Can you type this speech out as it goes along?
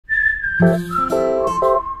1,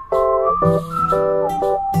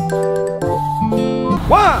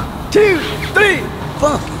 2, 3,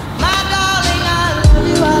 funky.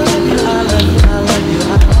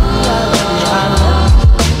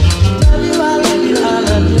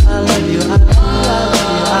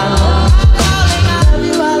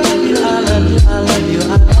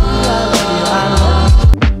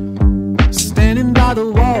 Standing by the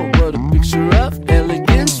wall, what a picture of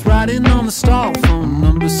elegance. Writing on the stall, phone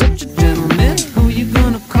number, such a gentleman. Who you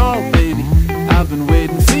gonna call, baby? I've been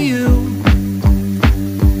waiting for you.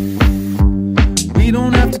 We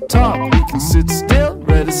don't have to talk, we can sit still.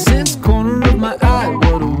 Reticence, corner of my eye.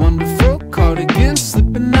 What a wonderful cardigan,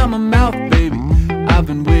 slipping out my mouth, baby. I've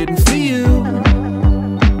been waiting for you.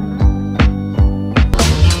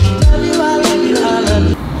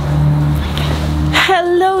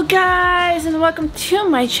 Hello guys, and welcome to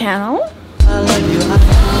my channel.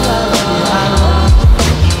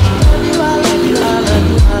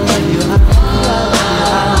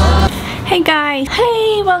 Hey guys,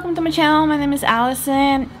 hey, welcome to my channel. My name is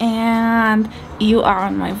Allison and you are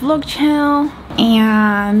on my vlog channel.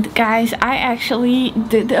 And guys, I actually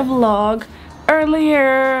did a vlog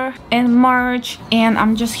earlier in March and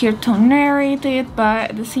I'm just here to narrate it,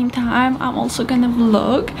 but at the same time I'm also gonna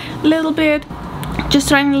vlog a little bit.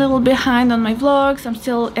 Just running a little behind on my vlogs. I'm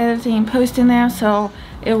still editing and posting them, so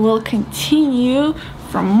it will continue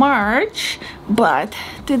from March, but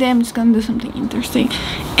today I'm just gonna do something interesting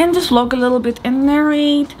and just vlog a little bit and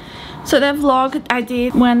narrate. So that vlog I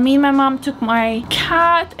did when me and my mom took my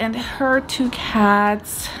cat and her two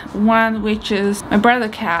cats, one which is my brother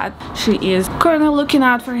cat. She is currently looking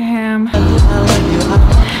out for him,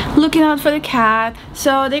 looking out for the cat.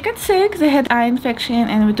 So they got sick, they had eye infection,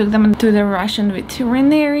 and we took them to the Russian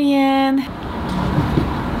veterinarian.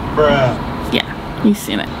 Bruh. Yeah, you've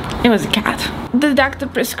seen it. It was a cat. The doctor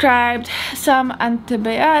prescribed some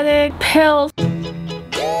antibiotic pills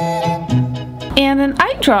and then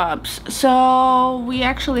eye drops. So we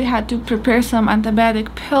actually had to prepare some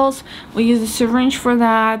antibiotic pills. We used a syringe for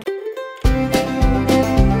that.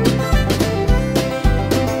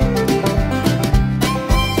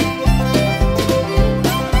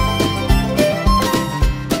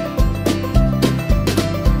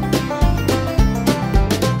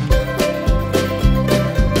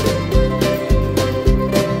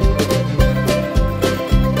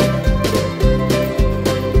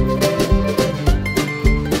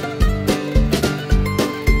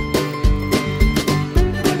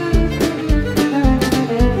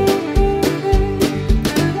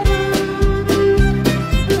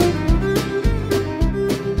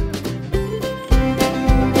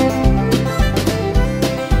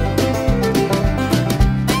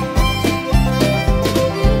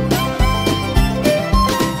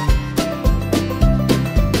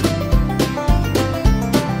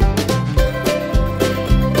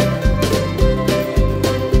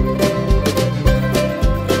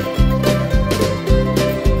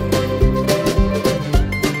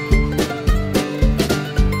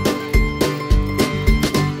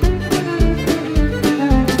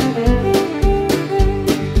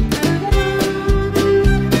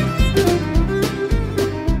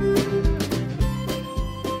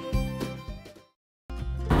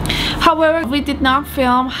 However, we did not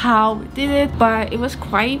film how we did it, but it was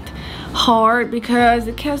quite hard because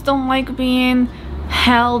the cats don't like being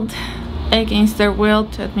held against their will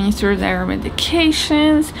to administer their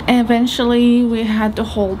medications. And eventually we had to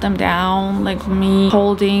hold them down, like me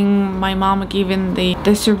holding my mom giving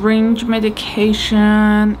the syringe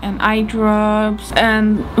medication and eye drops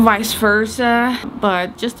and vice versa,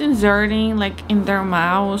 but just inserting like in their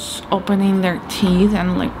mouths, opening their teeth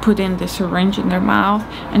and like putting the syringe in their mouth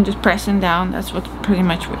and just pressing down. That's what pretty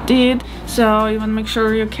much we did. So you want to make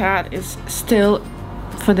sure your cat is still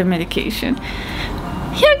for the medication.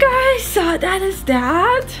 Yeah guys, so that is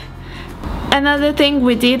that. Another thing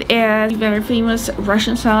we did is a very famous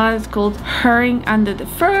Russian salad. It's called herring under the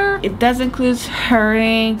fur. It does include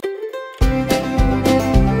herring.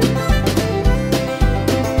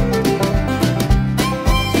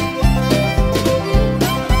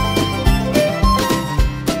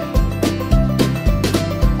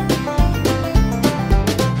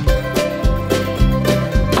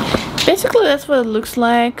 Basically that's what it looks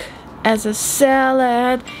like as a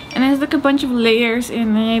salad, and there's like a bunch of layers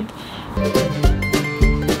in it.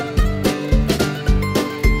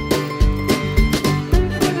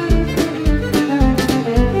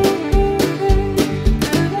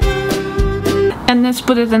 And let's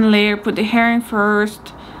put it in a layer. Put the herring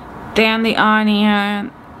first, then the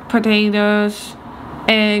onion, potatoes,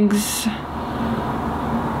 eggs,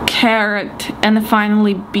 carrot, and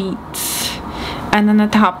finally beets. and then on the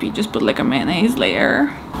top you just put like a mayonnaise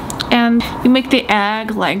layer. And you make the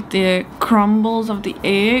egg, like the crumbles of the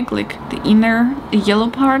egg, like the inner, the yellow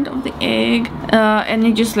part of the egg, and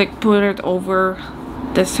you just like put it over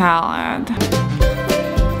the salad.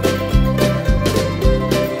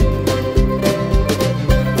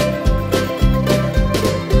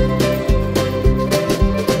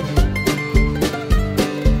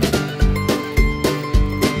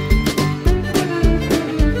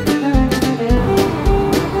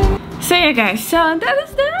 So yeah guys, so that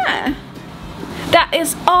is that. That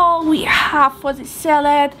is all we have for the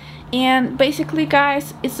salad. And basically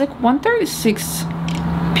guys, it's like 1:36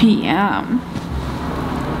 p.m.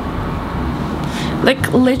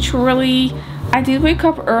 Like literally, I did wake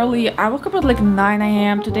up early. I woke up at like 9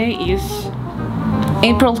 a.m. Today is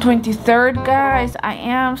April 23rd, guys. I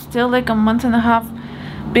am still like a month and a half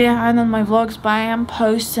behind on my vlogs, but I am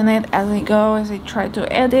posting it as I go, as I try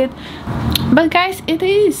to edit. But guys, it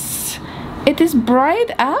is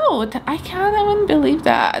bright out. I can't even believe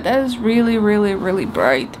that. That is really, really, really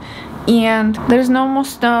bright. And there's no more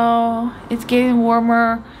snow. It's getting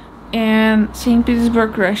warmer in St.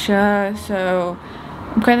 Petersburg, Russia. So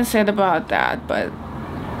I'm kind of sad about that, but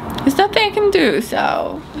there's nothing I can do.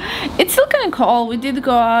 So it's still kind of cold. We did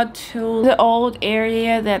go out to the old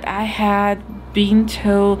area that I had been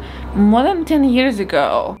to more than 10 years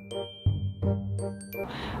ago.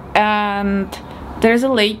 And there's a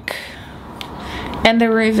lake. And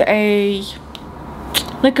there is a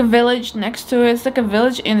village next to it. It's like a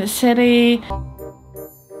village in the city.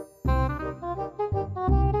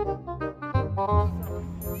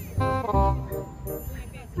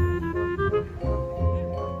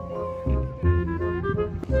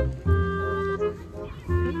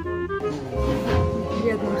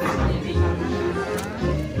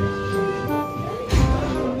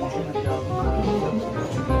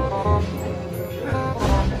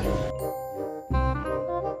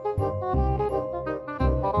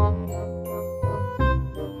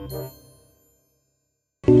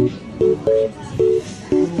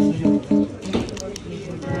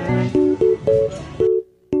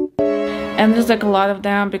 And there's like a lot of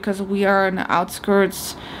them because we are on the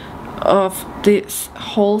outskirts of this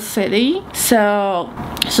whole city. So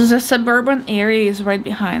the suburban area is right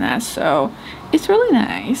behind us, so it's really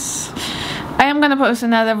nice. I am gonna post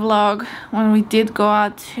another vlog when we did go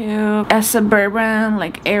out to a suburban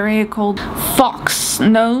like area called Fox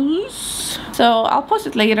Nose. So I'll post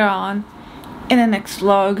it later on in the next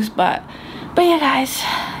vlogs, but yeah guys.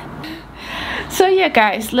 So yeah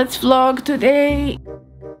guys, let's vlog today.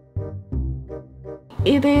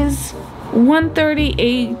 It is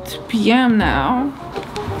 1:38 p.m. now,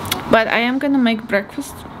 but I am gonna make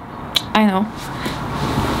breakfast. I know,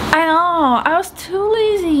 I was too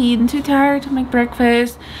lazy and too tired to make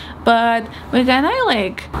breakfast, but we're gonna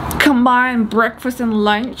like combine breakfast and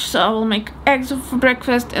lunch. So I will make eggs for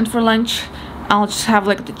breakfast, and for lunch I'll just have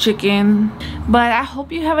like the chicken. But I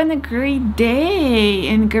hope you're having a great day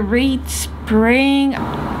and great spring.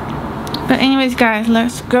 But anyways guys,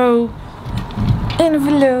 let's go in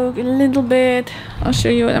vlog a little bit. I'll show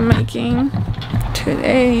you what I'm making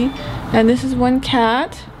today. And this is one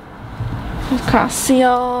cat,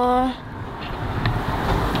 Cassia.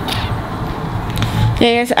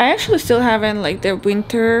 Yeah guys, I actually still haven't like the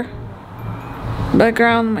winter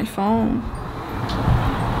background on my phone.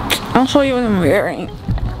 I'll show you what I'm wearing.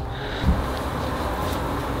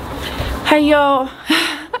 Hey yo,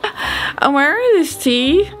 I'm wearing this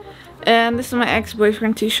tee, and this is my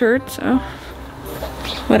ex-boyfriend t-shirt, so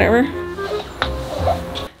whatever.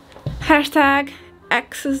 Hashtag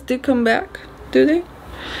exes do come back. Do they?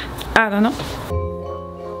 I don't know.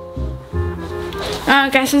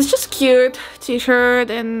 Guys, it's just cute t-shirt,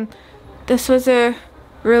 and this was a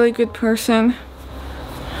really good person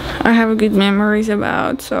I have good memories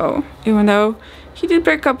about, so even though he did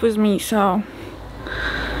break up with me, so.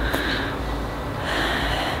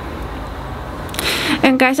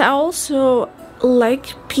 And guys, I also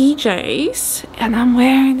like PJs, and I'm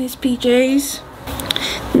wearing these PJs.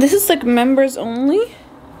 This is like members only.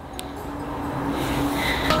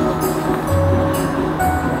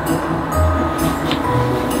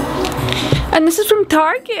 And this is from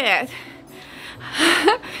Target.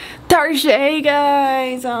 Target,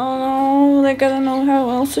 guys. I don't know, like I don't know how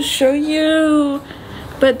else to show you,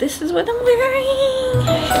 but this is what I'm wearing.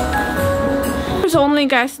 There's only,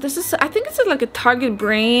 guys, this is, I think it's like a Target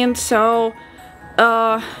brand, so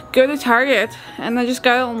go to Target. And I just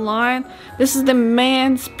got it online. This is the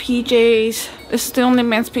men's PJs. This is the only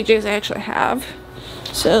men's PJs I actually have.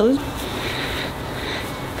 So,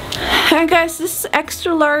 and guys, this is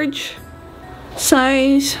extra large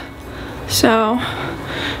size. So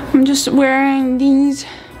I'm just wearing these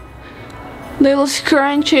little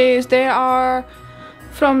scrunchies. They are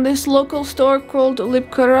from this local store called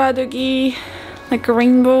Lipka Radogi, like a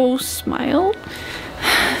rainbow smile.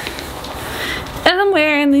 And I'm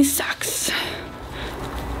wearing these socks.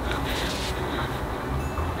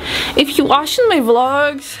 If you're watching my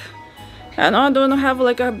vlogs, I know I don't have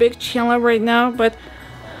like a big channel right now, but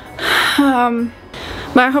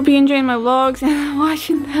I hope you're enjoying my vlogs and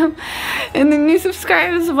watching them. And the new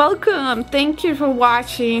subscribers, welcome. Thank you for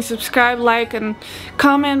watching. Subscribe, like, and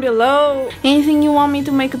comment below anything you want me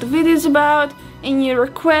to make the videos about, any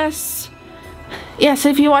requests. Yes,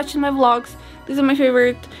 if you're watching my vlogs, these are my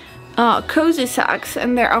favorite cozy socks,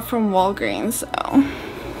 and they're all from Walgreens.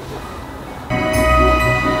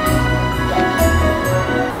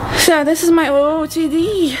 So this is my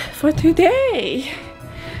OOTD for today.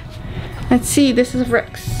 Let's see, this is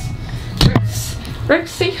Rex.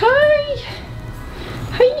 Rex, say hi.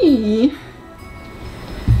 Hi.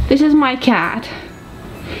 This is my cat.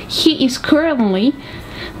 He is currently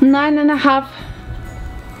 9.5.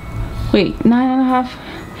 Wait,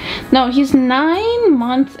 9.5. No, he's 9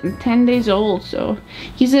 months and 10 days old, so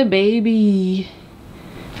he's a baby.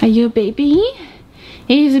 Are you a baby?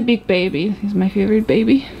 He's a big baby. He's my favorite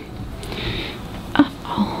baby of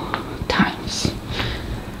all times.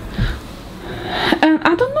 And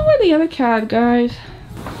I don't know where the other cat, guys.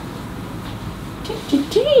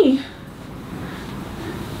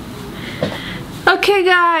 Okay,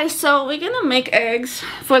 guys, so we're gonna make eggs.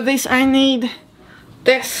 For this, I need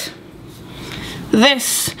this,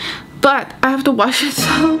 but I have to wash it,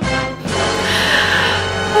 so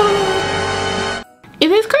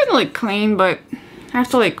it is kind of like clean, but I have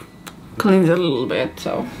to like clean it a little bit.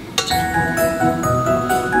 So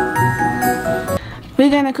we're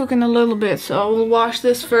gonna cook in a little bit, so we'll wash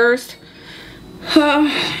this first.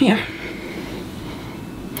 Yeah.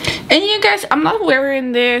 And you guys, I'm not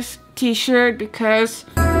wearing this t-shirt because,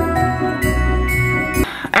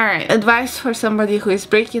 alright, advice for somebody who is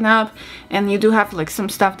breaking up and you do have like some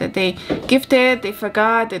stuff that they gifted, they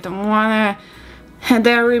forgot, they don't wanna, and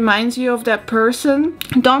that reminds you of that person.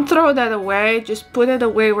 Don't throw that away, just put it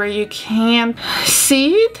away where you can't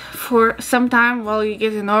see it for some time while you're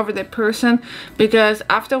getting over that person, because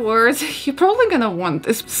afterwards you're probably gonna want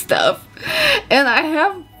this stuff. And I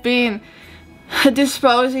have been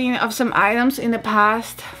disposing of some items in the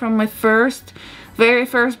past from my very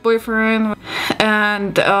first boyfriend,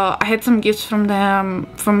 and I had some gifts from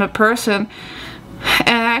the person,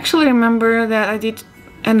 and I actually remember that I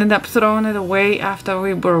ended up throwing it away after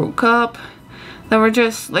we broke up. They were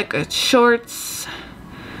just like a shorts,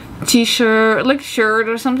 t-shirt, like shirt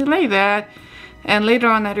or something like that, and later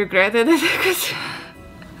on I regretted it because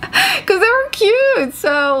they were cute,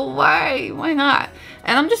 so why not?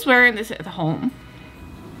 And I'm just wearing this at home.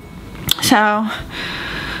 So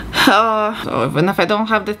even if I don't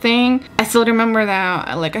have the thing, I still remember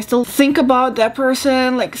that, like, I still think about that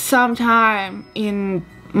person like sometime in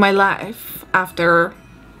my life after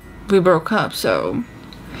we broke up. So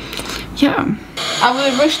yeah, I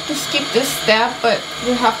really wish to skip this step, but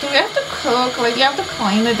we have to cook, like you have to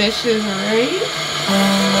clean the dishes, right?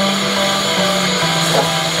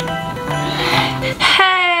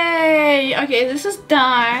 Hey, okay, this is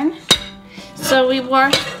done. So we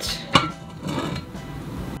washed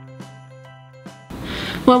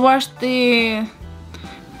the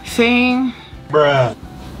thing. Bruh.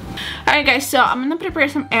 Alright guys, so I'm gonna prepare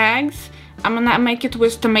some eggs. I'm gonna make it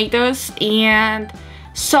with tomatoes and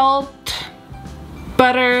salt,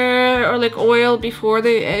 butter, or like oil before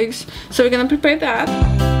the eggs. So we're gonna prepare that.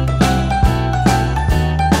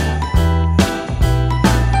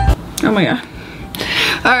 Oh my god.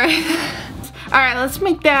 Alright, let's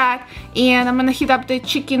make that. And I'm gonna heat up the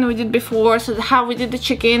chicken we did before. So how we did the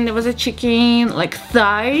chicken, there was a chicken like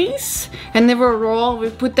thighs, and they were raw. We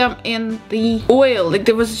put them in the oil, like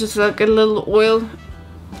there was just like a little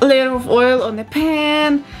layer of oil on the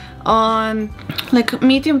pan on like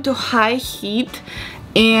medium to high heat,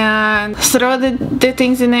 and throw the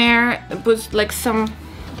things in there. Put like some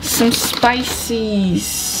spices.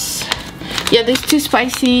 Yeah, there's 2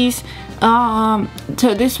 spices.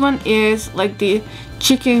 So this one is like the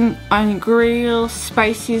chicken on grill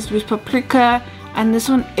spices with paprika, and this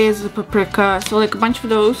one is the paprika, so like a bunch of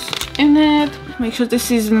those in it. Make sure to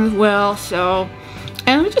season it well. So,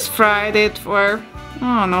 and we just fried it for,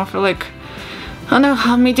 I don't know, for like, I don't know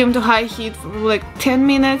how, medium to high heat for like 10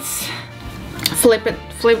 minutes. Flip the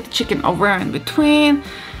chicken over in between.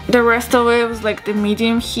 The rest of it was like the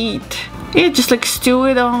medium heat. Yeah, just like stew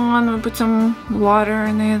it on. We put some water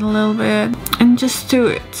in it a little bit and just stew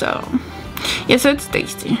it. So yeah, so it's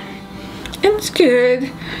tasty. It's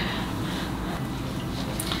good.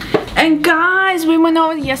 And guys, we went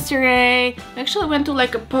over yesterday. We actually went to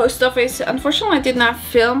like a post office. Unfortunately, I did not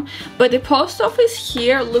film, but the post office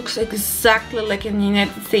here looks exactly like in the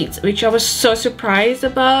United States, which I was so surprised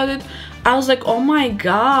about it. I was like, oh my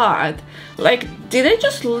god, like, did I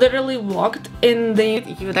just literally walked in the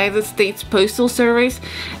United States Postal Service?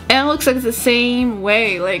 And it looks like the same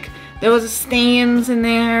way. Like, there was stands in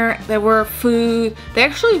there, there were food. They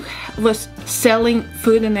actually was selling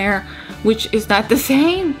food in there, which is not the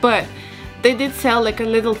same, but they did sell like a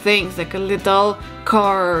little things, like a little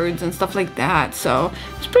cards and stuff like that. So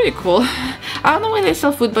it's pretty cool. I don't know why they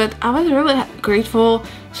sell food, but I was really grateful.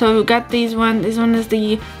 So we got this one. This one is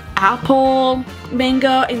the apple,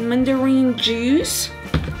 mango, and mandarin juice.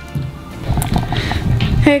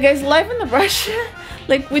 Hey guys, live in the Russia.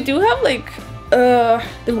 Like, we do have like the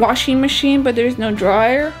washing machine, but there's no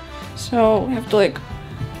dryer, so we have to like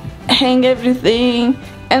hang everything.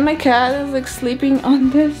 And my cat is like sleeping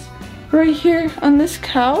on this right here on this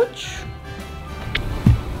couch.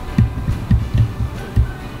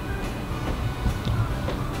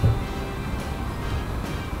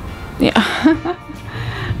 Yeah.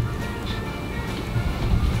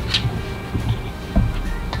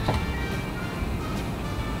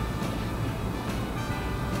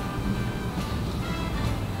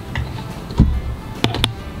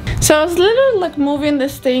 So I was literally like moving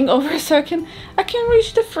this thing over so I can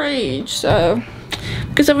reach the fridge. So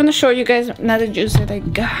because I want to show you guys another juice that I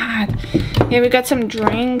got. Yeah, we got some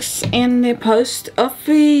drinks in the post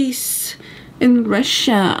office in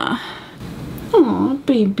Russia. Oh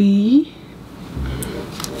baby,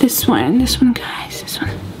 this one guys, this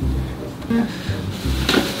one.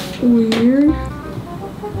 Weird.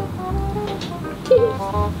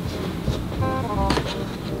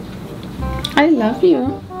 I love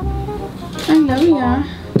you. I love ya.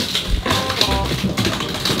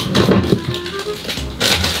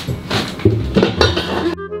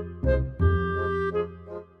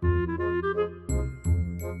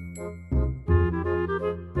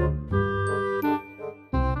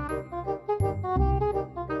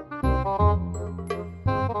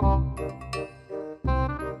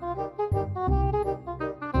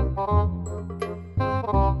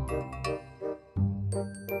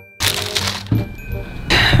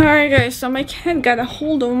 Alright guys, so my cat got a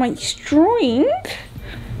hold of my string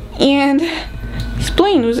and he's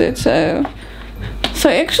playing with it, so it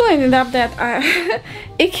actually ended up that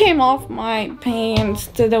it came off my pants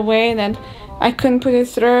to the way that I couldn't put it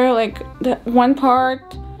through. Like, the one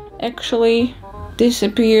part actually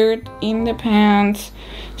disappeared in the pants,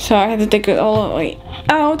 so I had to take it all the way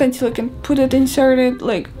out until I can put it inserted,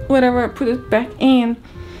 like whatever, put it back in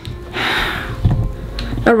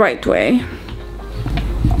the right way.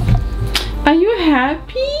 Are you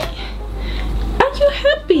happy? Are you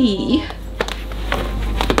happy?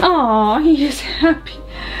 Oh, he is happy.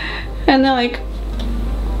 And then like,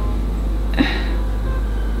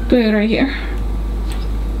 put it right here.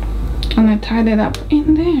 And I tied it up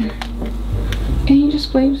in there. And he just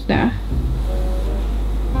plays with that.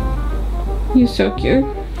 You're so cute.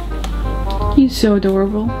 You're so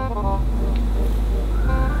adorable.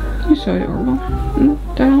 You're so adorable.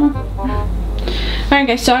 Alright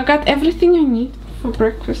guys, so I got everything I need for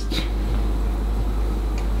breakfast.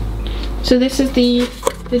 So this is the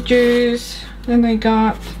juice that I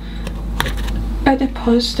got at the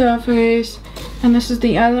post office, and this is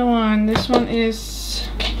the other one. This one is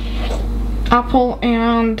apple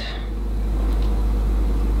and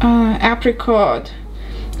apricot.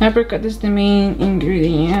 Apricot is the main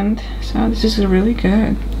ingredient, so this is really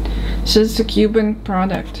good. So it's a Cuban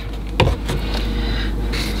product.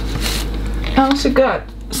 I also got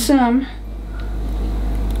some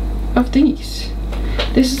of these.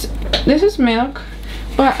 This is milk,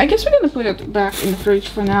 but I guess we're gonna put it back in the fridge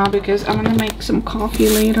for now because I'm gonna make some coffee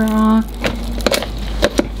later on.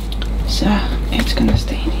 So it's gonna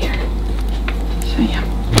stay in here. So yeah.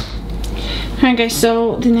 Alright guys,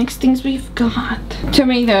 so the next things we've got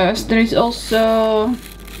tomatoes. There is also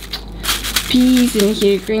peas in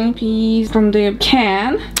here, green peas from the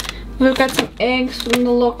can. We've got some eggs from the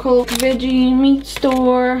local veggie meat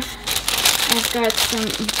store. I've got some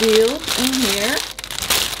dill in here.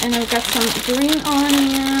 And I've got some green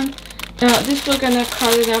onion. This we're gonna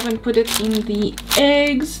cut it up and put it in the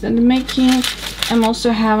eggs that I'm making. I'm also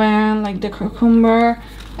having like the cucumber.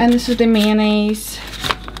 And this is the mayonnaise.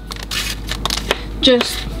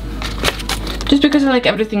 Just because I like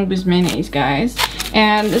everything with mayonnaise, guys.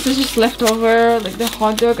 And this is just leftover, like the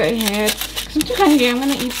hot dog I had. I'm too hungry. I'm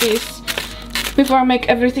gonna eat this before I make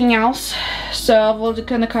everything else. So we'll just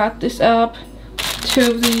gonna cut this up,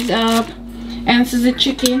 two of these up, And this is the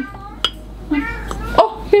chicken.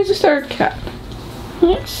 Oh, here's the third cat.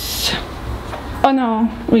 Yes. Oh no,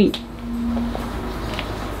 wait.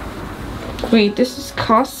 Wait, this is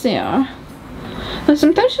Cassia. And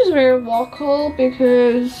sometimes she's very vocal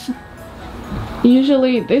because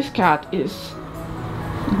usually this cat is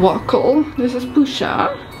vocal. This is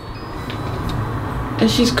Pusha. And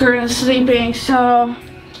she's currently sleeping, so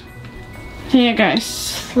yeah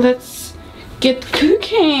guys, let's get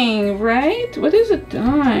cooking, right? What is the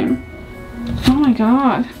time? Oh my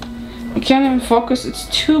god, I can't even focus. It's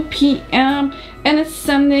 2 p.m. and it's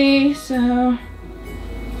Sunday, so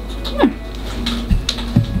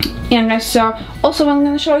yeah guys. So also I'm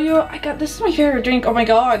gonna show you, I got, this is my favorite drink. Oh my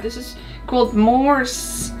god, this is called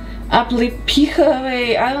Morse Apple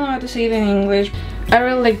Picave. I don't know how to say it in English. I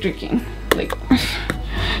really like drinking, like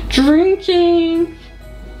drinking.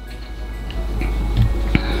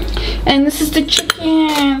 And this is the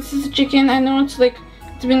chicken. This is the chicken. I know it's like,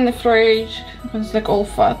 it's been in the fridge, but it's like all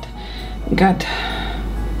fat. It got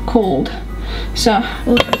cold. So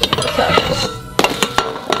we'll check this out.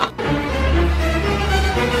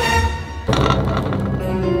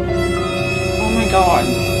 Oh my god.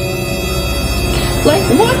 Like,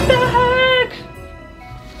 what the heck?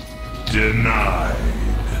 Denied.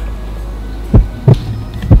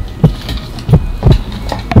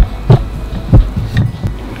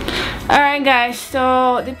 Alright guys,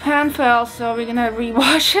 so the pan fell, so we're gonna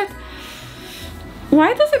rewash it.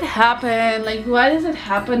 Why does it happen? Like, why does it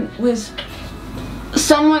happen with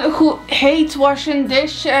someone who hates washing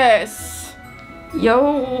dishes?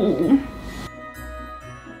 Yo.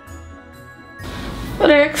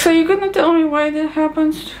 Rex, are you gonna tell me why that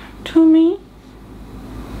happens to me?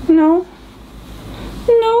 No?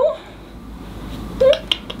 No?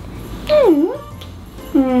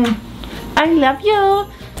 I love you.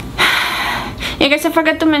 Yeah guys, I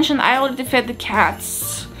forgot to mention I already fed the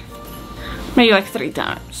cats maybe like 3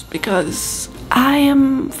 times because I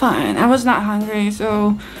am fine. I was not hungry,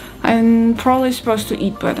 so I'm probably supposed to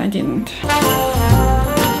eat, but I didn't.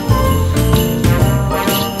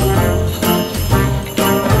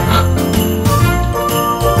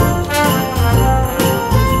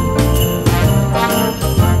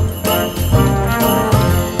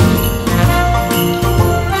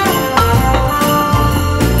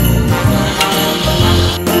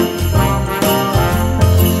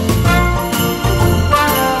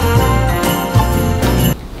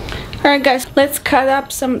 Alright guys, let's cut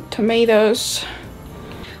up some tomatoes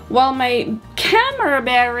while my camera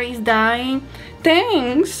battery is dying.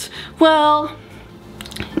 Thanks. Well,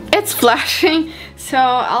 it's flashing, so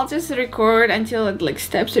I'll just record until it like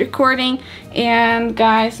stops recording. And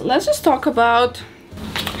guys, let's just talk about,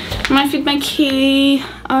 I might feed my kitty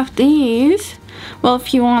of these. Well, if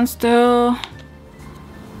he wants to.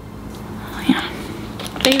 Yeah,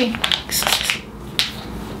 baby.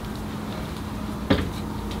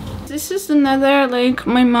 This is another, like,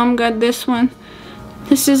 my mom got this one.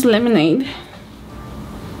 This is lemonade.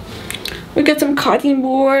 We got some cutting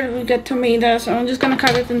board, we got tomatoes, so I'm just gonna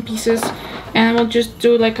cut it in pieces and we'll just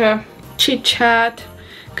do like a chit chat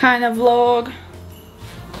kind of vlog.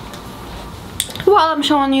 While I'm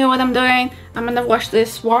showing you what I'm doing, I'm gonna wash the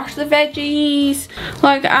veggies.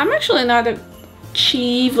 Like, I'm actually not a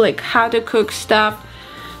chief, like how to cook stuff.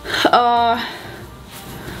 I'm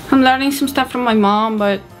learning some stuff from my mom,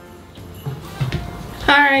 but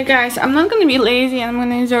alright guys, I'm not gonna be lazy and I'm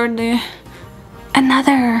gonna insert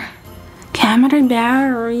another camera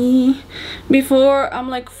battery before I'm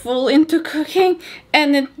like full into cooking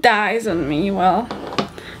and it dies on me. Well,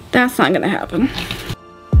 that's not gonna happen.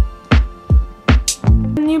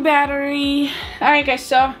 New battery. Alright guys,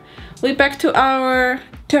 so we're back to our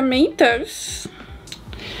tomatoes.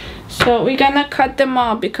 So we're gonna cut them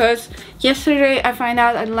up because yesterday I found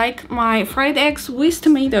out I like my fried eggs with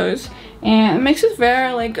tomatoes. And it makes it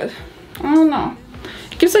very like, I don't know,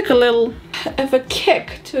 it gives like a little of a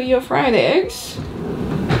kick to your fried eggs.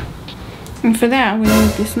 And for that we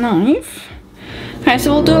need this knife. Okay,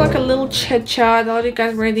 so we'll do like a little chit chat. I'll get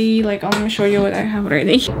guys ready, like I'm gonna show you what I have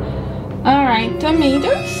ready. Alright,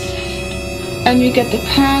 tomatoes. And we get the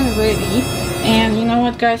pan ready. And you know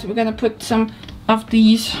what guys, we're gonna put some of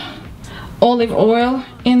these olive oil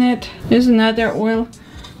in it. There's another oil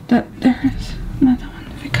that there is another one.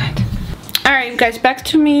 Alright guys, back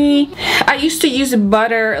to me. I used to use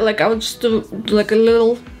butter, like I would just do like a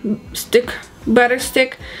little stick, butter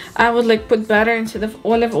stick. I would like put butter instead of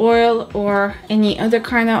olive oil or any other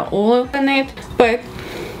kind of oil in it, but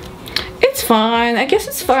it's fine. I guess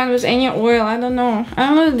it's fine with any oil. I don't know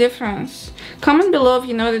the difference. Comment below if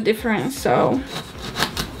you know the difference. So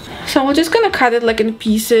So we're just gonna cut it like in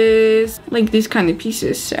pieces, like these kind of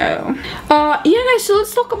pieces. So yeah guys, so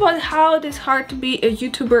let's talk about how it is hard to be a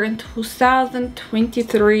YouTuber in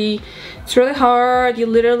 2023. It's really hard. You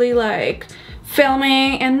literally like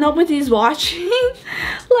filming and nobody's watching.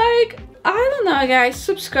 Like, I don't know guys,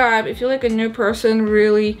 subscribe if you're like a new person.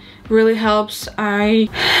 Really helps. I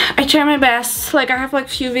try my best. Like, I have like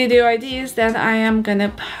few video ideas that I am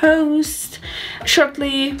gonna post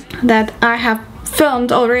shortly that I have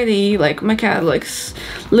filmed already. Like, my cat looks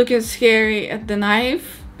looking scary at the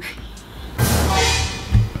knife.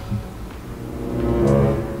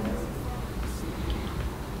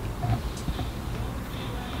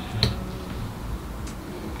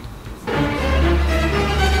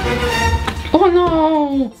 Oh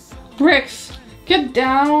no, Rex, get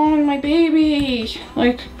down, my baby.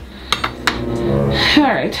 Like, all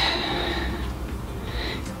right.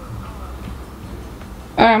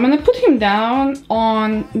 I'm gonna put him down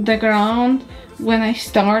on the ground when I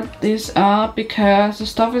start this up because the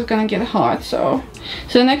stuff is gonna get hot. So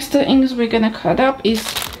the next things we're gonna cut up is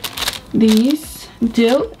these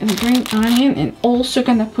dill and green onion, and also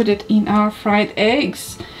gonna put it in our fried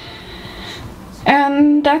eggs.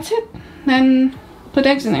 And that's it. Then put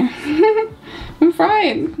eggs in there and fry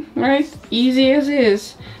it, right? Easy as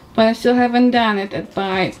is. But I still haven't done it at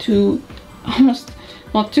by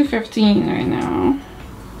 2:15 right now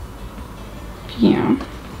p.m.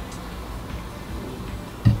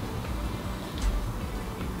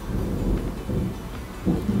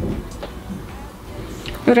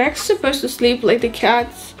 Rex is supposed to sleep like the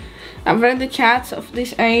cats. I've read the cats of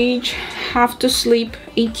this age have to sleep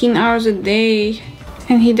 18 hours a day,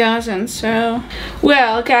 and he doesn't. So,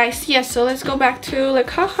 well guys, yes, so let's go back to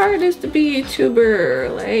like how hard it is to be a YouTuber.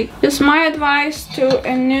 Like, just my advice to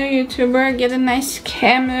a new YouTuber: get a nice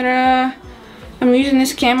camera. I'm using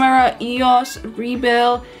this camera, EOS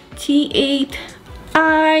Rebel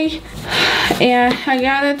T8i, and I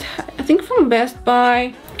got it I think from Best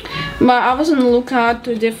Buy. But I was on the lookout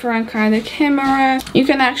to different kind of cameras. You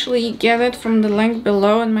can actually get it from the link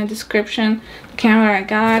below in my description, the camera I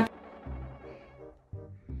got.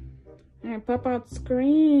 And pop out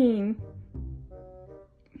screen.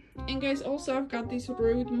 And guys, also I've got this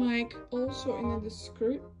Rode mic also in the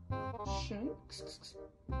description.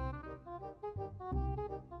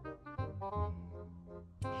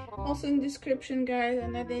 Also in the description guys,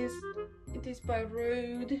 and it is by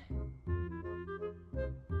Rode.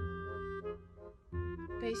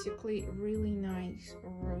 Basically really nice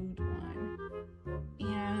Rode one.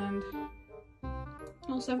 And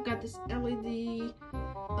also I've got this LED.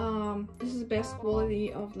 This is the best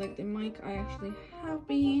quality of like the mic I actually have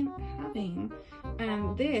been having,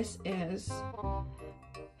 and this is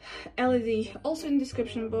LED, also in the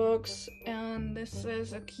description box. And this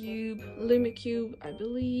is a cube, LumiCube I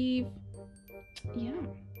believe. Yeah.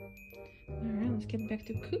 Alright, let's get back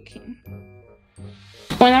to cooking.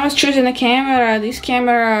 When I was choosing a camera, this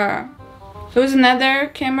camera, there was another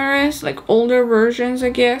cameras, like older versions I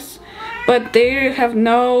guess, but they have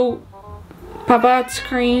no pop-out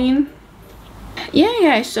screen.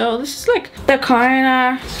 Yeah, so this is like the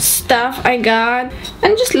kind of stuff I got,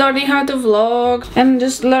 and just learning how to vlog and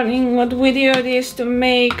just learning what video it is to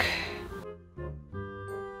make.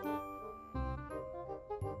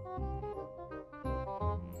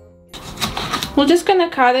 We're just gonna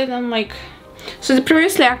cut it and like, so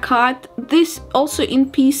previously I cut this also in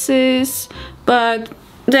pieces, but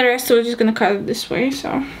the rest we're just gonna cut it this way.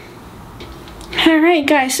 So alright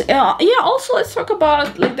guys, yeah, also let's talk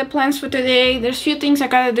about like the plans for today. There's a few things I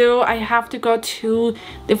gotta do. I have to go to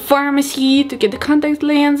the pharmacy to get the contact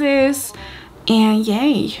lenses, and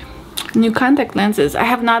yay, new contact lenses. I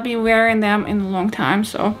have not been wearing them in a long time,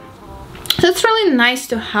 so it's really nice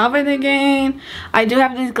to have it again. I do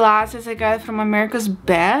have these glasses I got from America's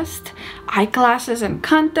Best eyeglasses and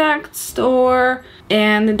contact store,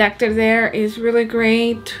 and the doctor there is really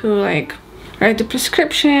great to like write the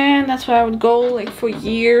prescription. That's why I would go like for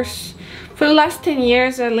years. For the last 10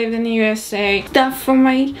 years I lived in the USA. Stuff for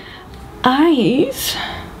my eyes.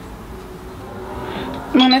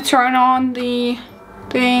 I'm gonna turn on the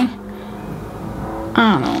thing,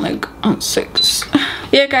 I don't know, like on 6.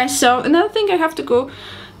 Yeah guys, so another thing I have to go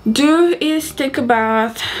do is take a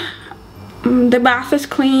bath. The bath is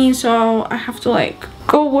clean, so I have to like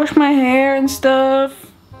go wash my hair and stuff.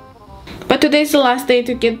 But today's the last day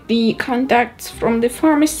to get the contacts from the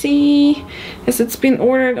pharmacy, as it's been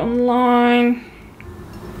ordered online.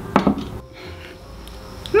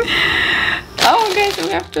 Oh guys, we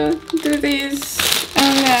have to do this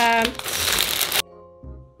and that.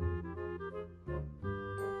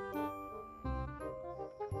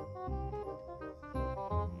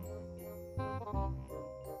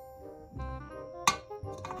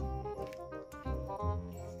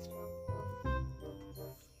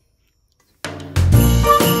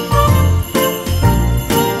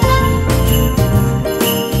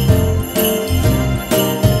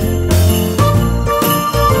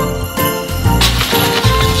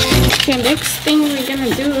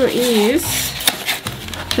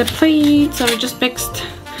 the plate. So we just mixed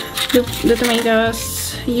the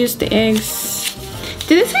tomatoes, used the eggs.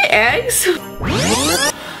 Did it say eggs?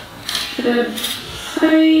 The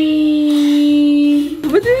plate.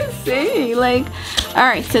 What did it say? Like,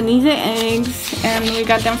 alright, so these are eggs, and we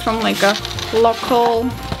got them from like a local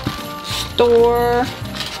store.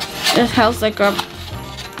 It has like a,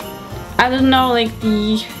 I don't know, like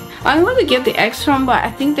I don't know where to get the eggs from, but I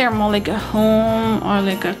think they're more like a home or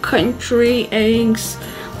like a country eggs.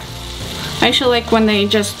 I actually like when they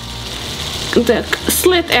just the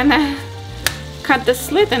slit and cut the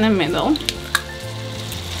slit in the middle.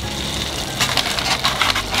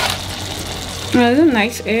 Oh, those are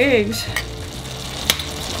nice eggs.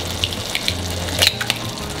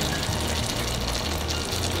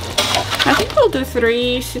 I think we'll do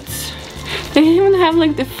 3. They even have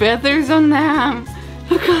like the feathers on them.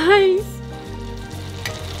 Look, guys.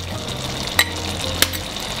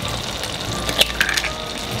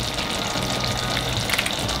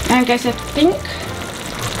 Alright guys, I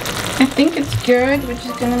think it's good. We're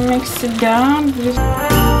just gonna mix it down.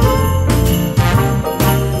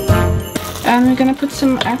 And we're gonna put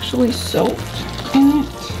some actually salt in it.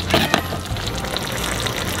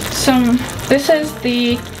 This is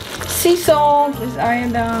the sea salt with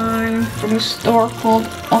iodine from a store called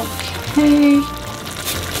OK.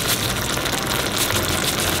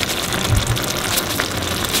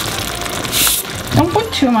 Don't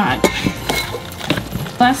put too much.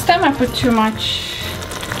 Last time I put too much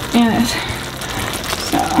in it.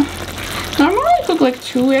 So normally I cook like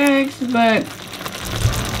 2 eggs, but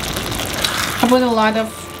I put a lot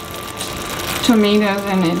of tomatoes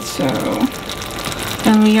in it, so,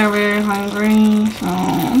 and we are very hungry, so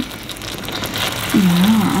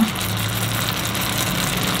yeah.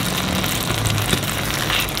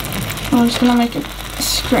 I'm just gonna make a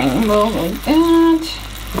scramble like that,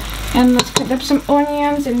 and let's cut up some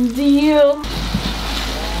onions and dill.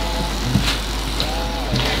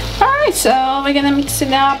 Alright, so we're gonna mix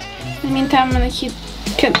it up. In the meantime, I'm gonna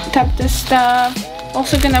cut up this stuff.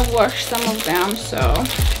 Also gonna wash some of them, so,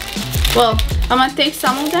 well, I'm gonna take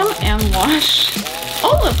some of them and wash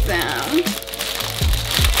all of them.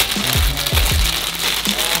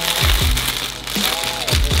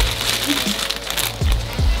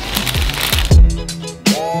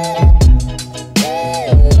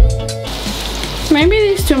 Maybe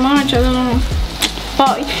it is too much, I don't know.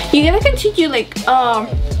 Well, you gotta continue, like,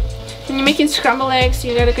 when you're making scrambled eggs,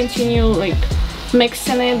 you gotta continue, like,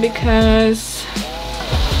 mixing it, because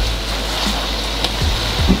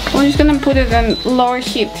we're just gonna put it on lower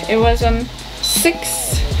heat. It was on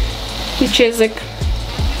 6, which is like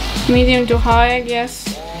medium to high, I guess.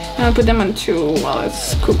 And I'll put them on 2 while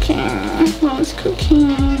it's cooking.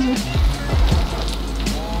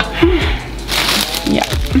 Yeah.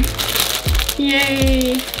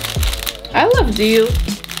 Yay. I love dill.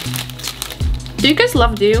 Do you guys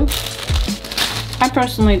love dill? I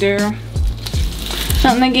personally do.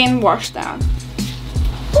 And again, wash that.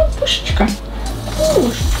 Oh, pushka.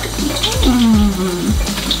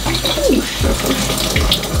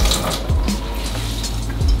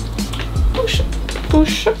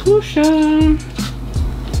 Pusha.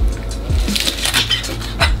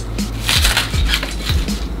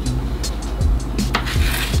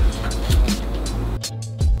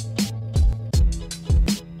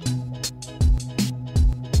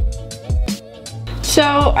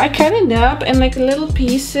 So I cut it up in like little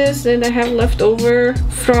pieces that I have left over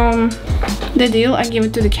from the dill. I give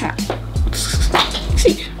it to the cat.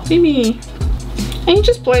 See, baby, and he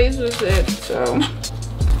just plays with it, so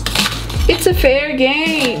it's a fair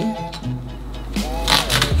game.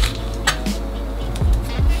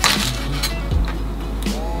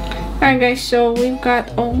 Alright guys, so we've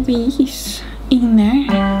got all these in there.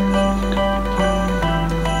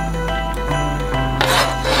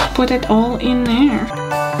 Put it all in there.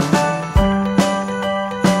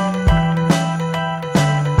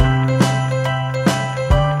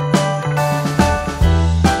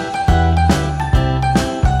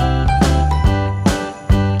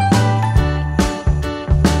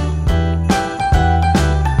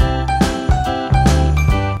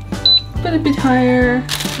 Put a bit higher.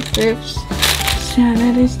 Oops.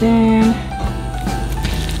 Salad is there.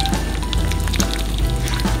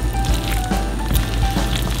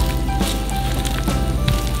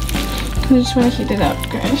 I just want to heat it up,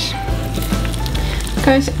 guys.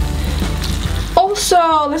 Also,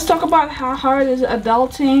 let's talk about how hard this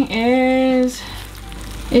adulting is.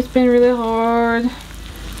 It's been really hard.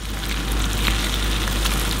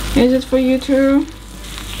 Is it for you too?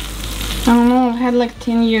 I don't know, I've had like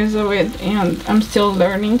 10 years of it and I'm still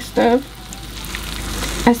learning stuff.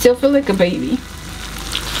 I still feel like a baby.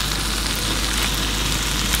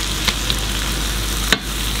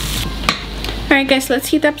 Alright guys, let's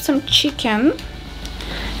heat up some chicken.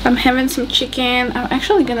 I'm having some chicken. I'm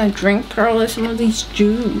actually gonna drink probably some of these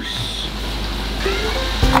juice.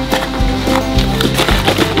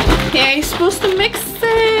 Yeah, you're supposed to mix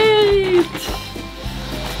it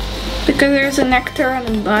because there's a nectar on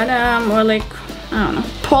the bottom, or like, I don't know,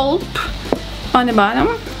 pulp on the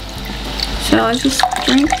bottom. So I'll just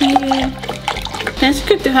drink it. That's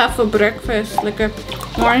good to have for breakfast, like a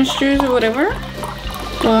orange juice or whatever.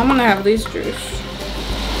 Well, I'm gonna have this juice.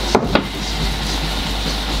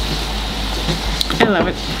 I love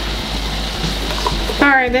it.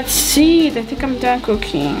 Alright, let's see. I think I'm done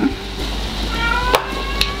cooking.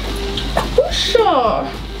 Sure.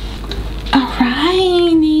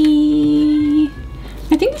 Alrighty.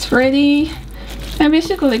 I think it's ready. I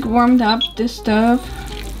basically like warmed up this stuff.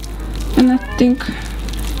 And I think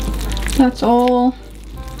that's all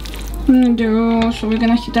I'm gonna do. So we're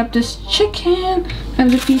gonna heat up this chicken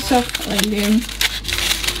and a piece of like a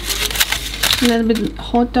little bit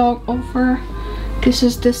hot dog over. This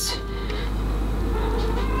is this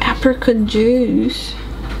apricot juice.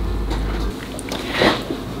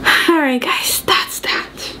 Alright guys, that's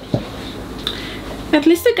that. At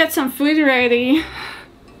least I got some food ready.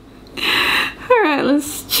 Alright,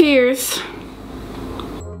 let's cheers.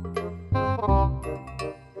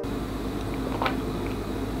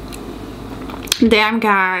 Damn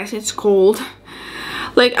guys, it's cold.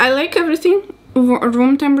 Like, I like everything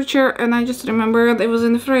room temperature, and I just remembered it was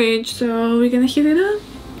in the fridge, so we're gonna heat it up.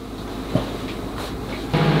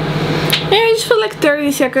 Yeah, just for like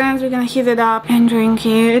 30 seconds we're gonna heat it up and drink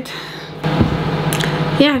it.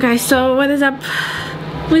 Yeah guys, so what is up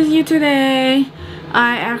with you today?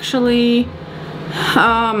 I actually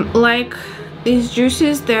like these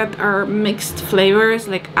juices that are mixed flavors,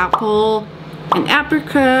 like apple and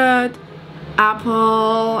apricot,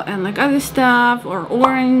 apple and like other stuff, or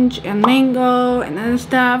orange and mango and other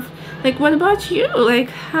stuff. Like, what about you? Like,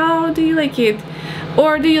 how do you like it?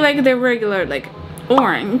 Or do you like the regular, like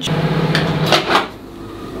orange?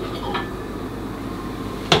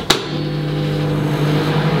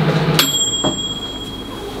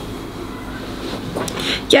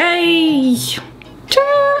 Yay!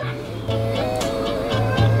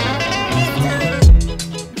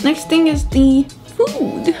 Next thing is the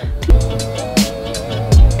food.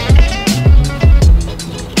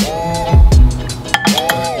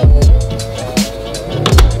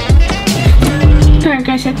 Alright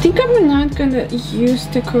guys, I think I'm not gonna use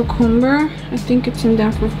the cucumber. I think it's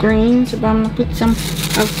enough with greens, but I'm gonna put some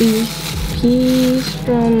of these peas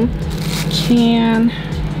from can,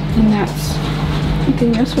 and that's, I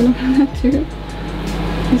think that's what I'm gonna do.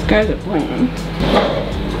 These guys are playing.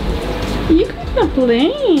 You guys are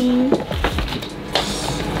playing.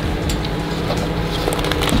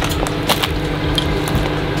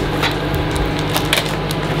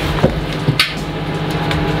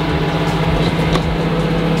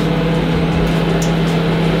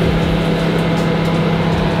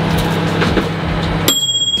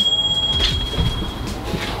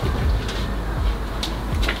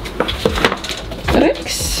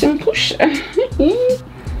 Rex and push.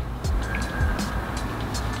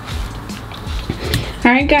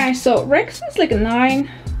 Alright guys, so Rex is like 9,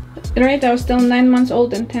 right? I was still 9 months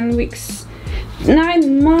old and 10 weeks.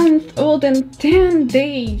 9 months old and 10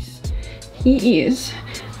 days he is.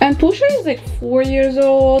 And Pusha is like 4 years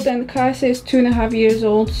old, and Kasa is 2.5 years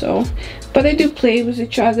old. So, but they do play with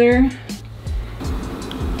each other.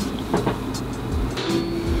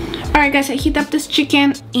 Alright guys, I heat up this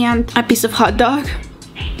chicken and a piece of hot dog.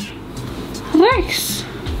 Rex,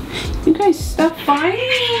 you guys stop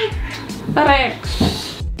fighting. Rex.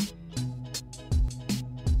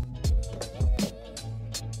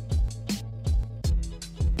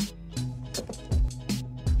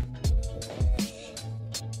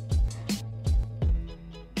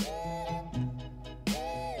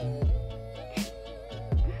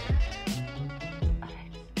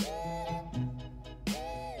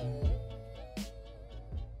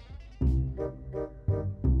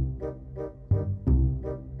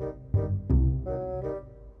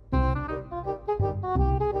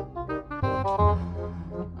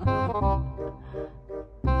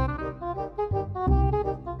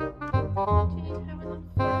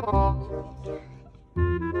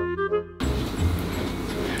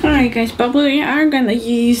 Alright guys, but we are gonna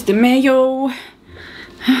use the mayo.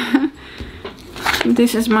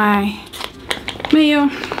 This is my mayo.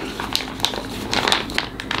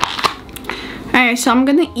 Alright, so I'm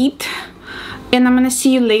gonna eat and I'm gonna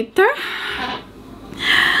see you later.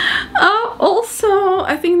 Also,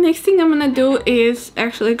 I think next thing I'm gonna do is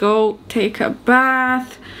actually go take a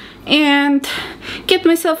bath,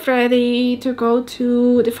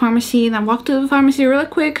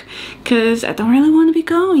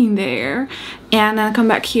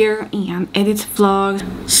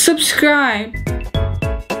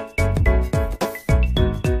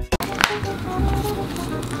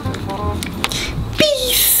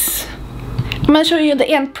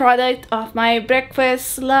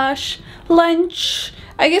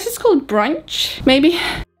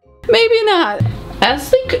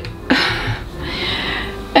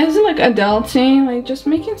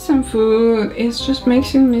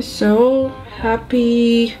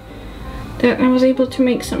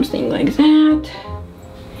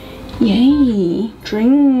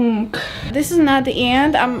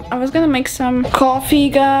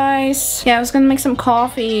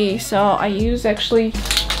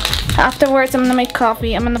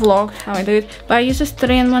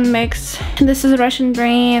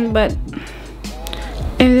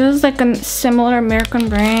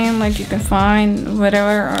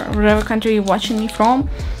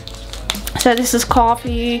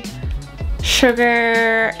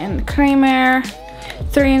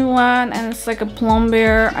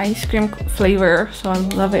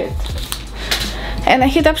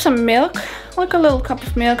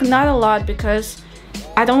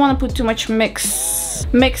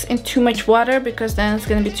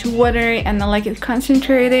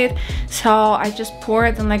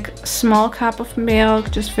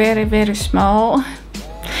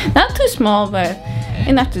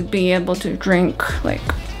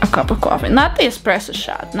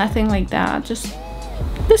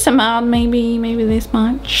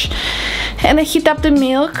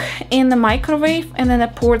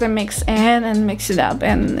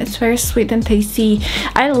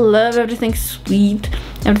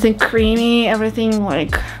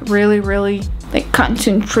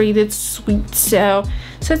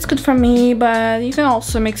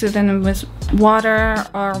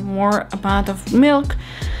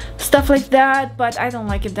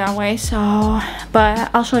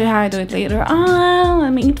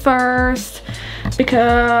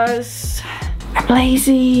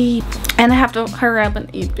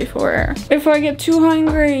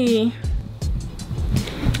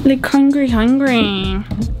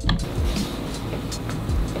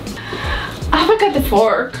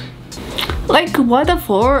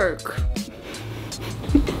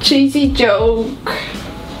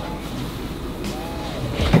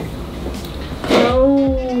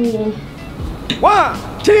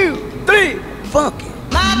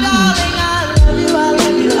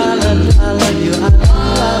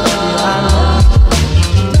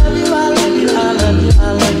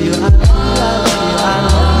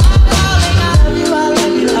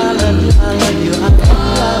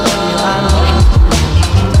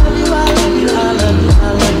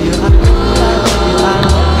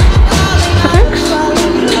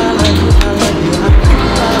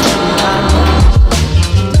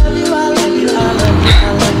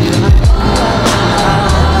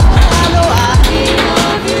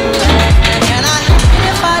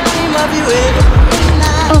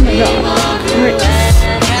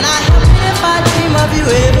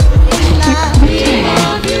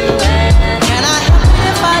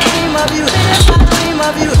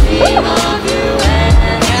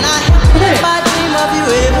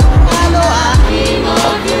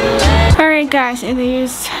 Alright guys, it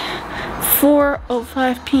is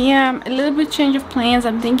 4:05 p.m. A little bit change of plans.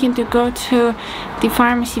 I'm thinking to go to the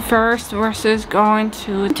pharmacy first versus going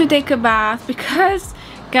to take a bath, because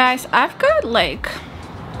guys, I've got like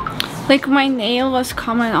my nail was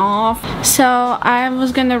coming off, so I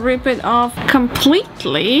was gonna rip it off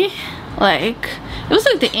completely. Like it was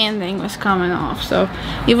like the ending was coming off, so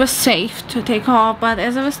it was safe to take off. But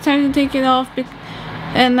as I was starting to take it off,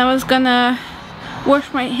 and I was gonna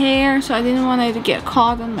wash my hair, so I didn't want it to get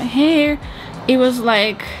caught on my hair, it was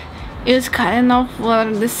cutting off where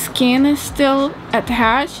the skin is still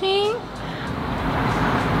attaching.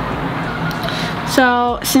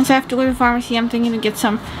 So since I have to go to the pharmacy, I'm thinking to get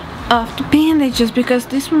some of the bandages, because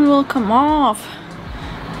this one will come off,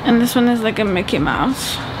 and this one is like a Mickey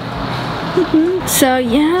Mouse. So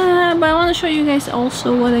yeah, but I want to show you guys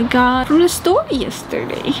also what I got from the store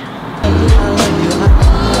yesterday.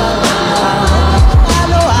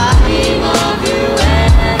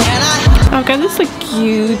 I got this like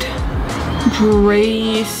cute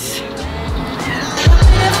brace.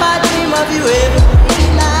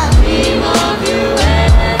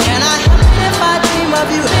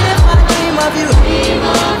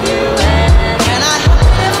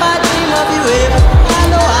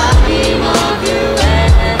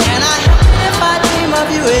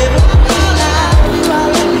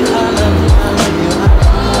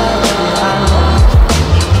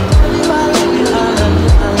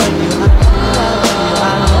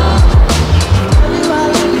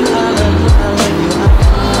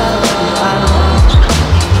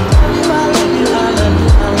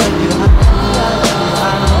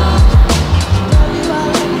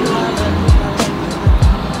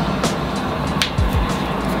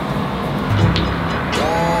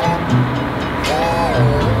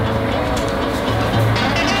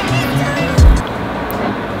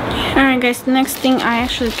 guys, the next thing, I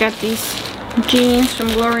actually got these jeans from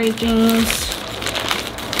Glory Jeans.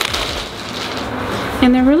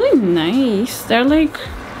 And they're really nice. They're like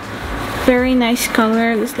very nice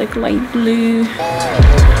color. It's like light blue.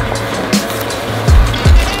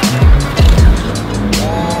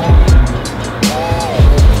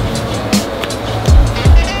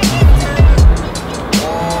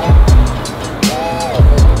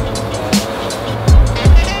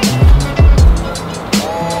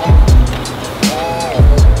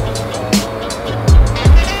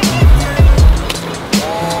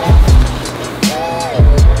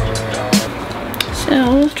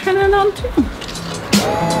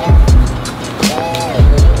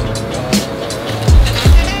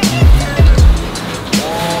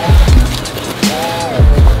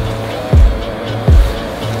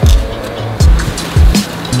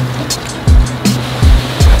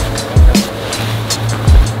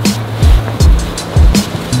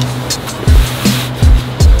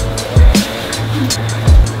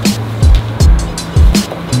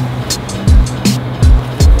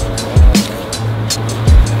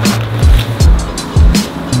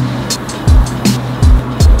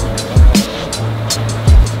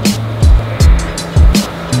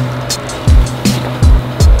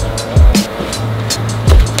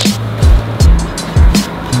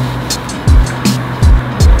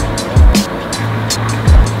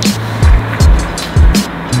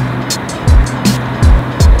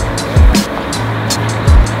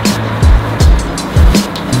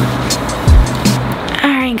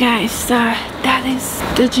 Guys, that is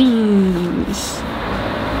the jeans.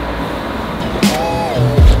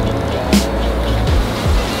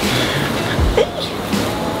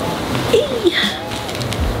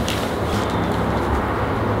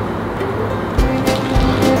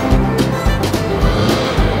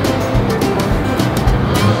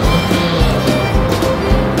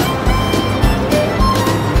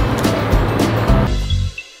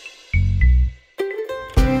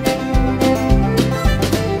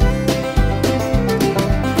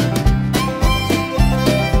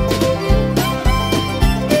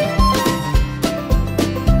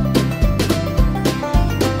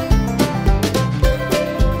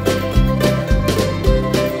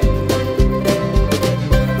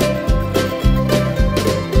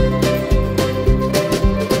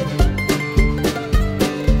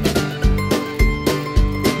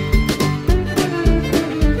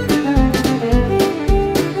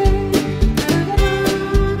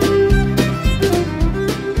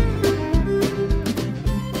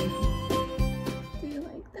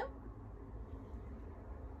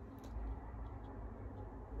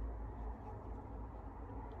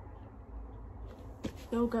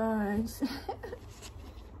 So guys,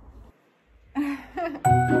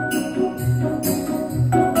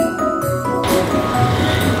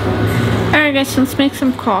 alright guys, let's make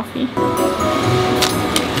some coffee.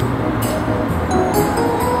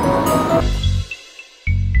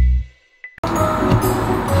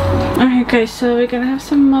 Alright guys, so we're gonna have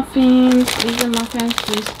some muffins. These are muffins,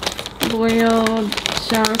 these boiled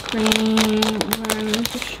sour cream,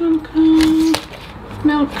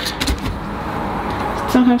 milk.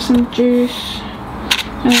 Still have some juice,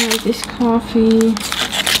 and this coffee,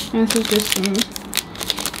 and this is just some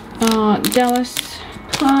Dallas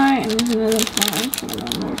pie, and there's another pie. I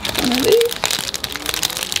don't know which one it is.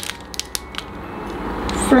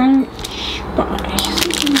 French pie,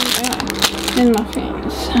 something like that, and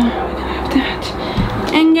muffins. So we're gonna have that.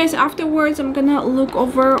 And guys, afterwards I'm gonna look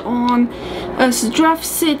over on Draft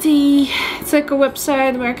City. It's like a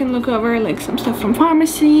website where I can look over like some stuff from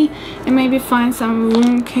pharmacy and maybe find some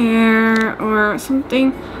wound care or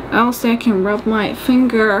something else that I can rub my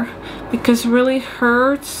finger because it really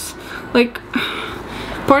hurts. Like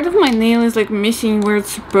part of my nail is like missing where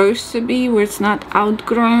it's supposed to be, where it's not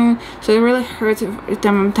outgrown, so it really hurts every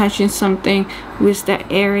time I'm touching something with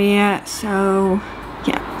that area. So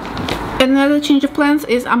yeah. Another change of plans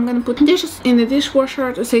is I'm gonna put dishes in the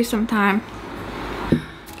dishwasher to save some time.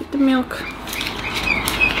 Get the milk.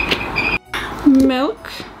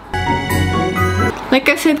 Like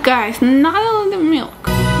I said guys, not all the milk.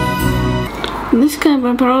 This kind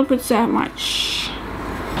of probably puts that much.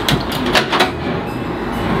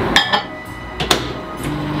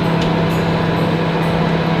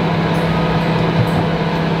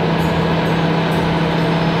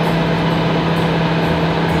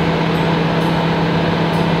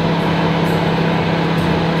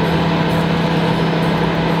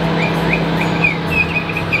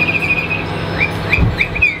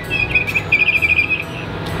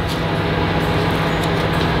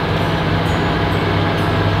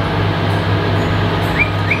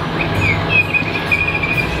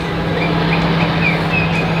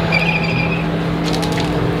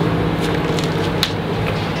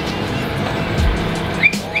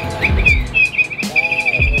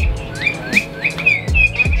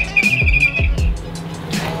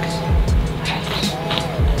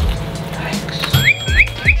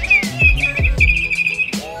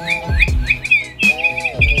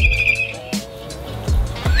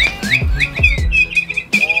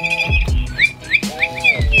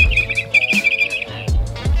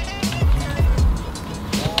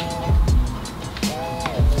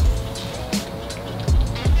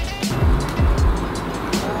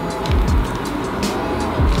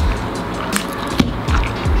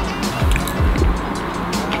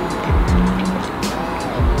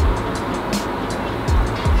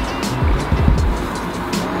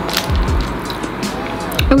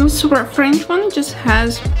 And this French one just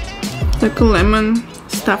has like a lemon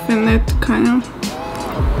stuff in it, kind of.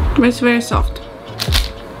 But it's very soft.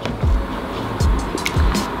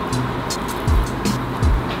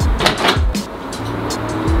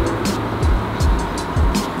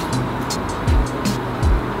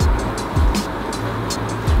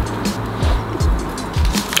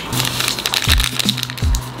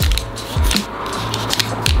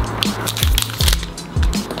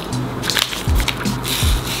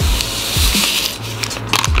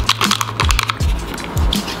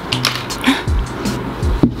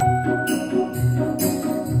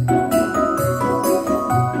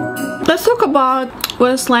 Let's talk about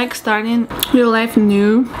what it's like starting your life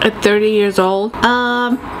new at 30 years old.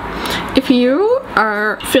 If you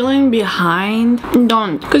are feeling behind,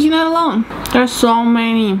 don't, because you're not alone. There's so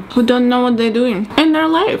many who don't know what they're doing in their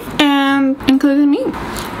life, and including me.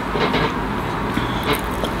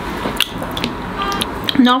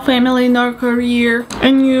 No family, no career,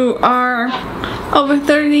 and you are over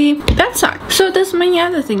 30. That sucks. So does many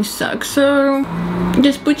other things suck. So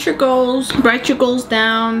just put your goals, write your goals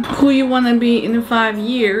down, who you want to be in 5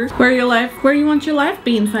 years, where you want your life to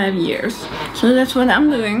be in 5 years. So that's what I'm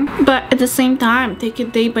doing. But at the same time, take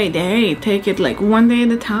it day by day. Take it like one day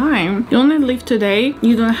at a time. You only live today.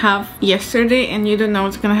 You don't have yesterday, and you don't know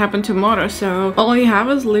what's gonna happen tomorrow. So all you have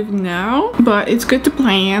is live now. But it's good to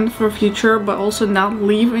plan for future, but also not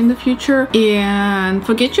live in the future. And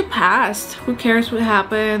forget your past. Who cares what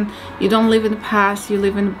happened? You don't live in the past, you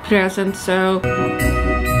live in the present. So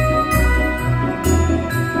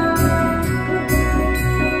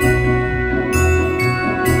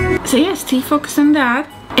yeah, stay focused on that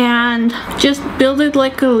and just build it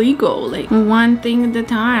like a Lego, like one thing at a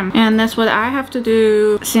time. And that's what I have to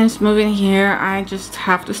do since moving here. I just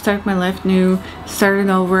have to start my life new, start it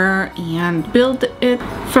over, and build it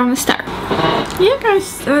from the start. Yeah,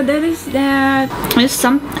 guys, that is that. There's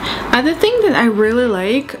some other thing that I really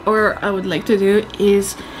like, or I would like to do,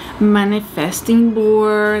 is manifesting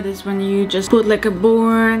board. Is when you just put like a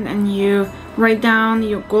board and you write down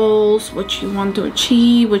your goals, what you want to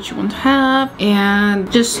achieve, what you want to have,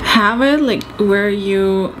 and just have it like where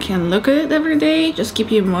you can look at it every day, just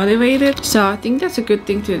keep you motivated. So I think that's a good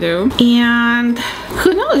thing to do, and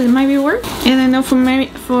who knows, it might be work. And I know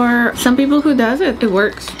for some people who does it, it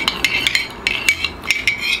works.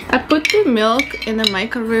 I put the milk in the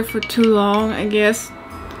microwave for too long, I guess.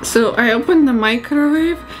 So I opened the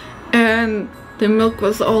microwave and the milk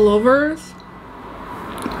was all over.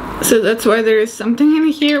 So that's why there is something in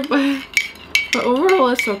here, but overall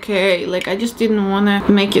it's okay. Like, I just didn't want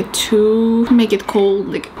to make it cold.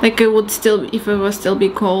 Like it would still, if it was still be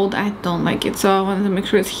cold, I don't like it. So I wanted to make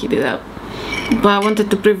sure it's heated up. But I wanted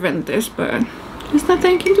to prevent this, but there's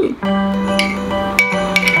nothing I can do.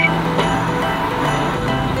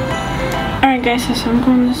 Alright guys, so I'm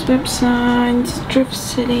going to this website, Thrift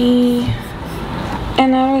City,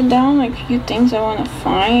 and I wrote down like a few things I want to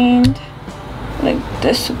find, like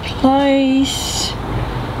the supplies,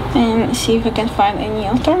 and see if I can find any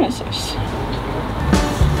alternatives.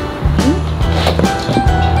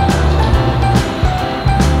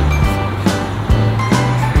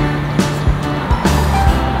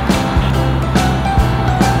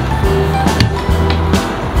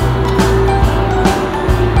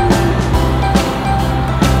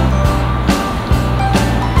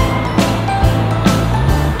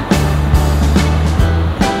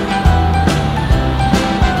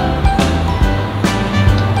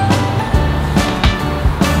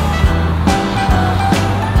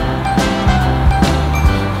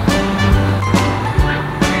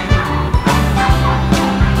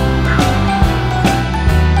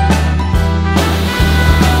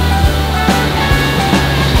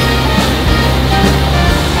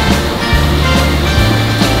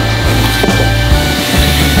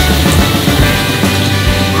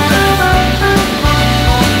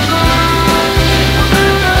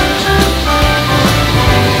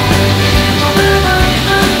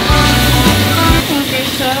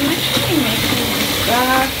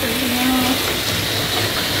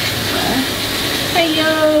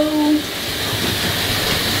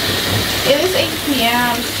 It is 8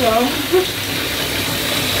 p.m. so I'm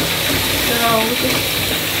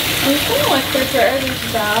just gonna like prepare this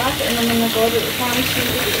stuff, and I'm gonna go to the pharmacy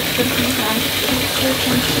to get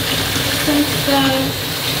some stuff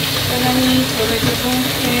that I need for the home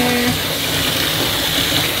care.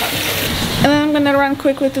 And then I'm gonna run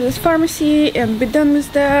quickly to this pharmacy and be done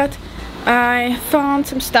with that. I found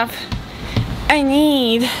some stuff I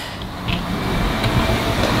need,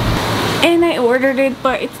 and I ordered it,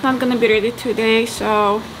 but it's not gonna be ready today,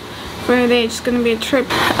 so for today. It's gonna be a trip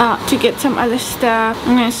to get some other stuff.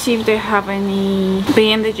 I'm gonna see if they have any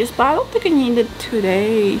bandages, but I don't think I need it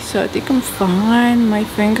today, so I think I'm fine. My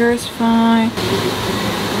finger is fine.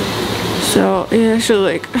 So yeah, so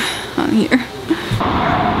like on here.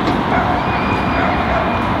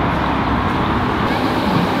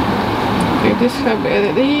 Okay, this is how bad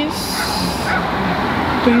it is.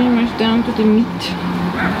 Pretty much down to the meat.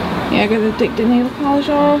 Yeah, I gotta take the nail polish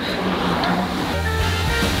off.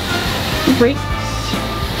 Brakes.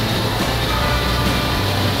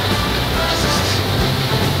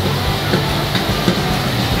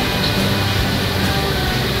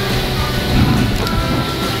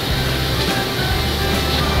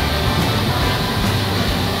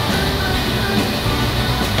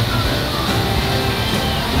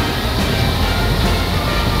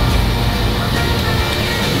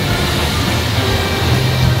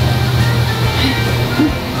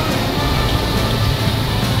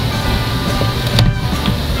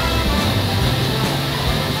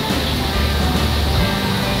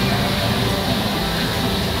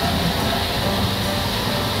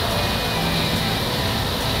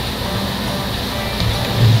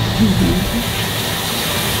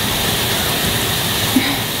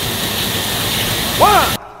 One,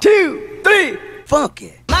 two, three, funk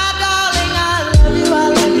it. My darling, I love you, I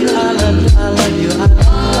love you, I love you, I love you, I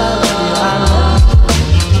love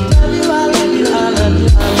you, I love you, I love you,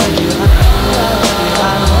 I love you,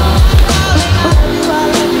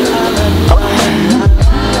 I love you, I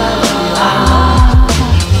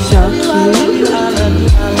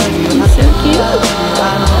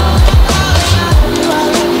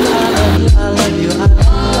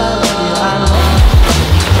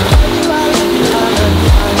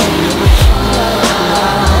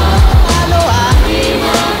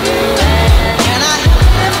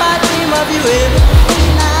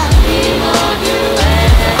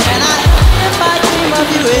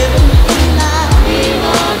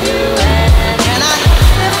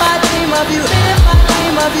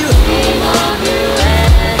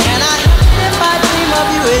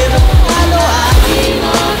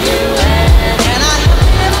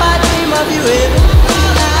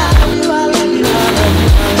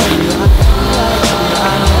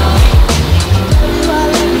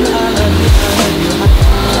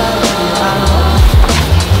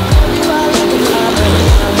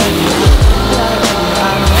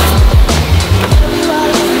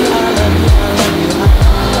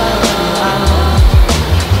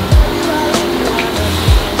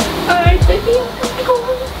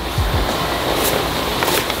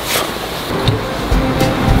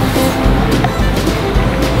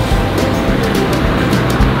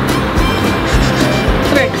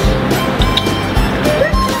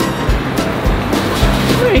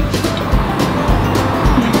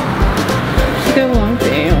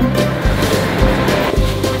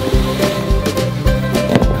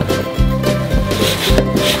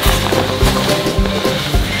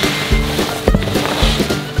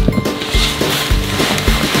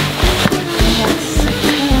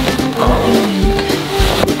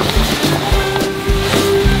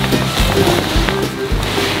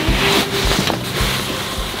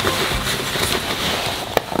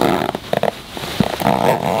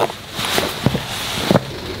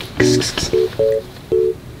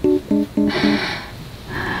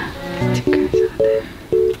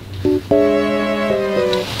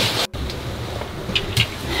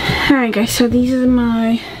Alright guys, so these are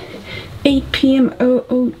my 8 p.m.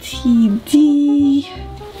 OOTD.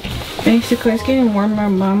 Basically it's getting warmer,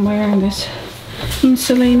 but I'm wearing this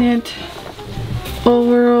insulated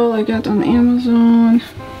overall I got on Amazon.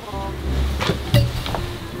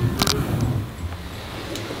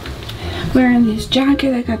 Wearing this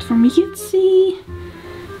jacket I got from Etsy.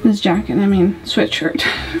 This jacket, I mean sweatshirt.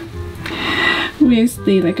 With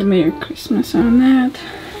the like a Merry Christmas on that.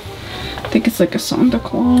 I think it's like a Santa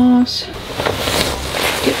Claus.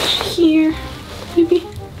 Get here, maybe.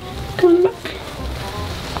 Going back.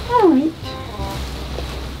 Alright.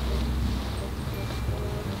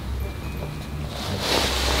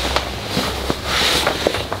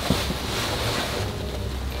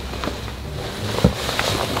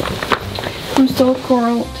 I'm still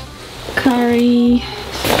coral curry.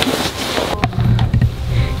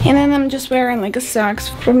 And then I'm just wearing like a socks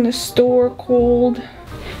from the store called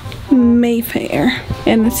Mayfair,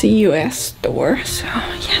 and it's a US store, so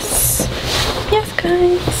yes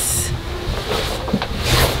guys.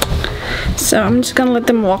 So I'm just gonna let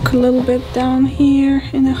them walk a little bit down here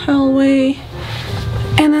in the hallway,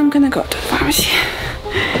 and I'm gonna go to the pharmacy.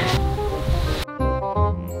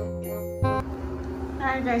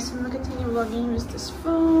 Alright guys, so I'm gonna continue vlogging with this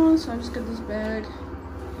phone, so I just got this bag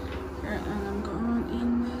and I'm going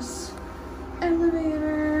in this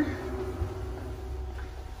elevator.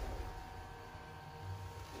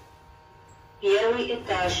 Первый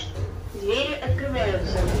этаж. Двери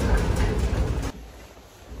открываются.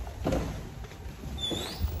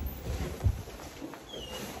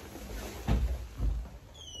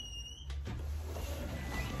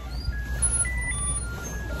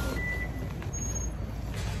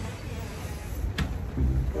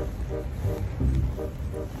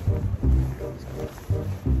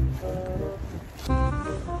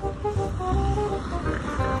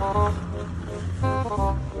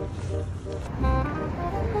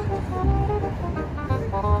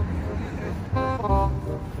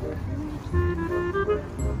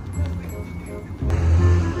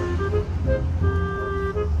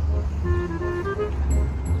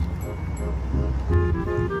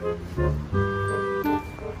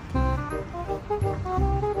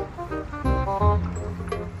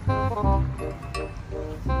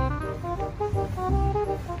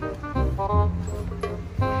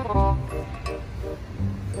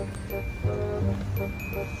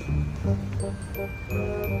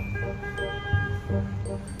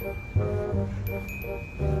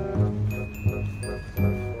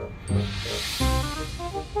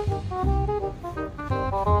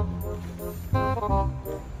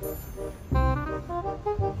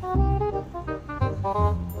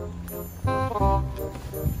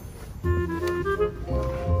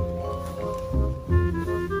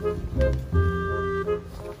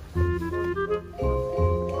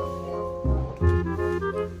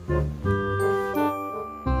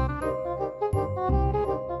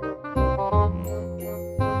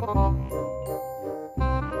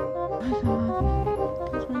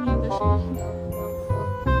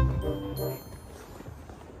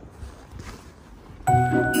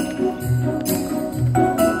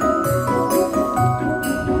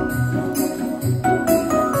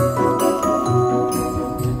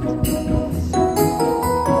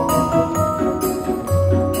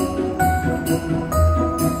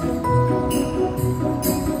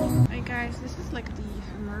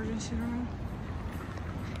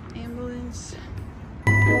 Ambulance.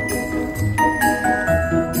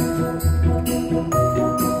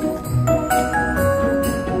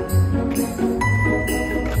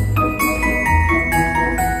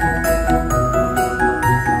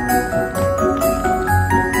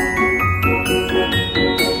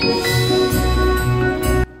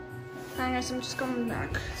 Alright guys, I'm just coming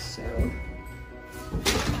back, so...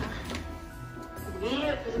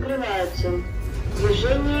 Двери закрываются.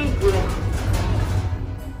 Движение вверх.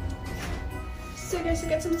 So guys, I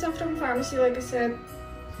got some stuff from pharmacy, like I said.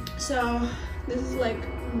 So this is like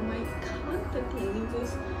my contact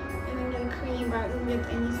lenses, and I'm gonna cream, but I didn't get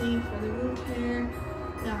anything for the wound care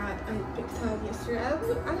that I picked up yesterday. I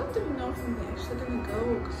don't even know if I'm actually gonna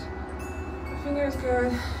go, because my finger is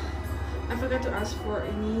good. I forgot to ask for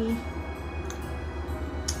any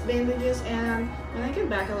bandages, and when I get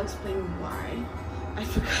back I'll explain why I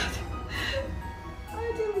forgot.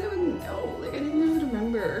 I didn't even know, like I didn't even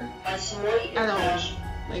remember. Восьмой I этаж.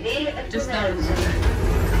 don't, Двери like, just not открываются.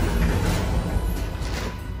 remember.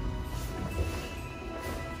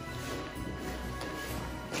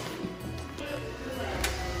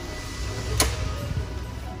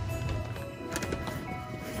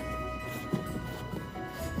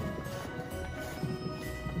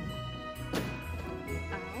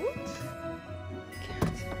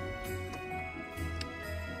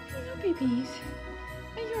 Babies,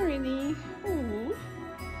 are you ready? Oh,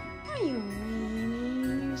 are you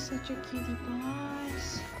ready? You're such a cutie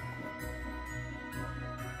boss.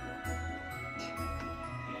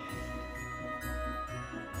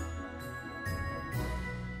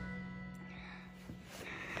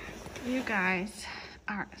 You guys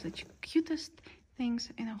are such cutest things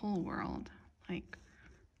in the whole world. Like,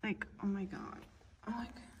 oh my god.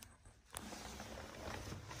 Like,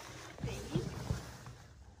 baby.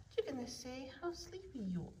 You're gonna say how sleepy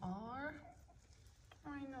you are.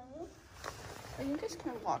 I know. But you guys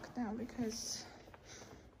can walk now because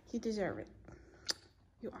you deserve it.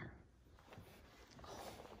 You are.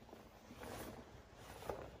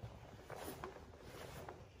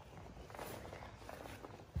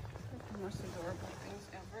 The most adorable things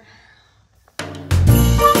ever.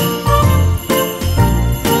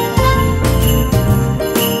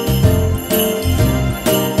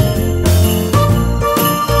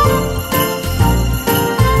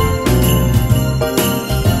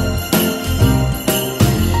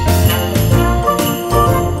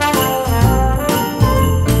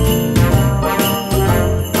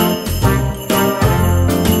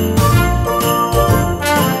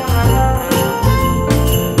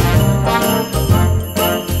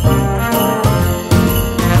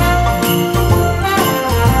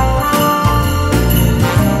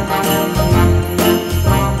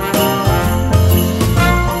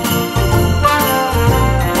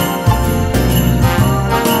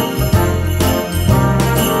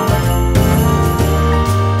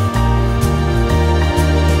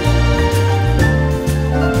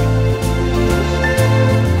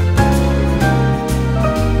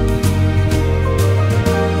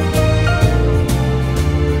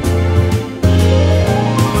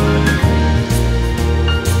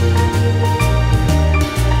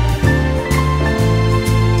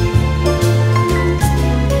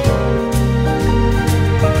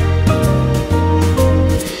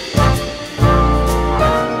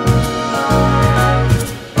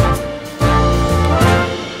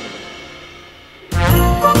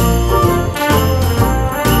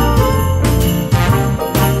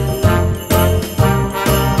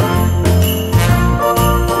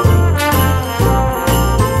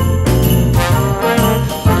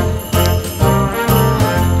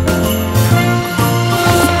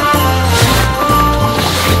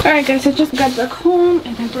 guys, I just got back home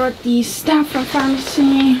and I brought these stuff from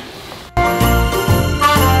pharmacy.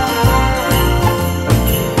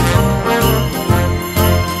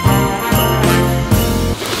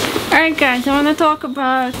 Alright guys, I want to talk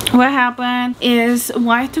about what happened is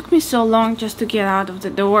why it took me so long just to get out of the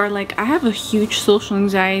door. Like, I have a huge social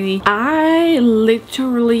anxiety. I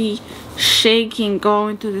literally shaking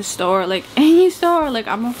going to the store, like any store. Like,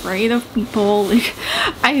 I'm afraid of people. Like,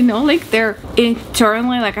 I know like they're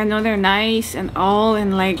internally, like I know they're nice and all,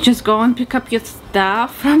 and like just go and pick up your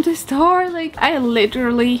stuff from the store. Like, I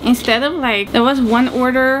literally, instead of like, there was one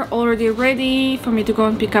order already ready for me to go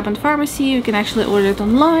and pick up in pharmacy. You can actually order it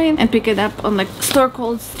online and pick it up on like a store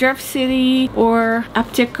called Stref City or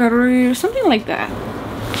TSHIRT or something like that.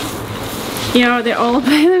 Yeah, they're all by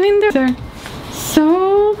the window. They're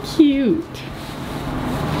so cute.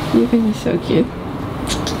 You can be so cute.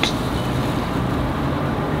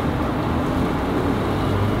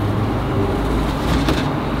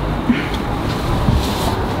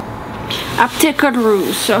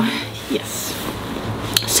 TSHIRT, so yes.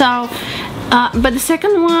 So but the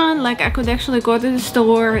second one, like I could actually go to the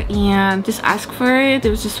store and just ask for it.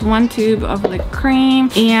 There was just one tube of like cream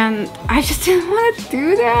and I just didn't want to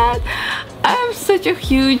do that. I have such a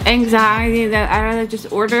huge anxiety that I rather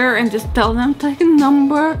just order and just tell them like a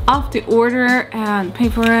number of the order and pay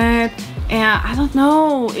for it. And I don't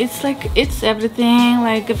know, it's like, it's everything.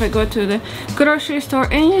 Like if I go to the grocery store,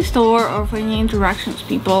 any store, or for any interactions with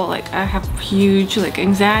people, like I have huge like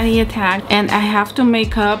anxiety attack and I have to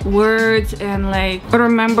make up words and like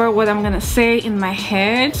remember what I'm gonna say in my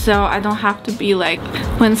head, so I don't have to be like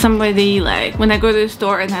when somebody, like when I go to the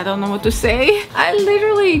store and I don't know what to say. I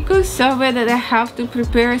literally go so bad that I have to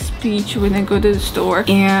prepare a speech when I go to the store,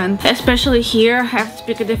 and especially here I have to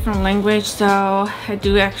speak a different language, so I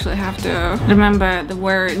do actually have to remember the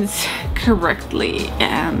words correctly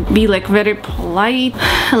and be like very polite.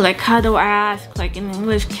 Like, how do I ask like in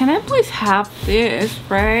English, can I please have this,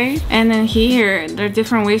 right? And then here there are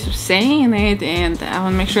different ways of saying it, and I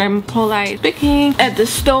want to make sure I'm polite speaking at the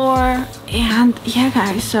store. And yeah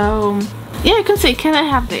guys, so yeah, you can say, can I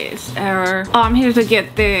have this, or oh, I'm here to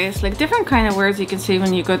get this. Like different kind of words you can say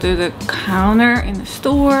when you go to the counter in the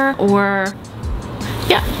store, or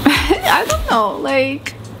yeah. I don't know,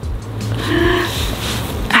 like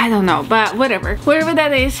I don't know, but whatever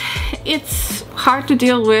that is, it's hard to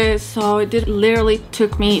deal with. So it literally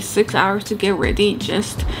took me 6 hours to get ready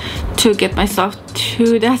just to get myself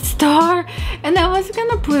to that store, and I was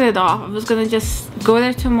gonna put it off. I was gonna just go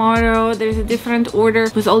there tomorrow. There's a different order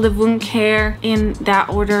with all the wound care in that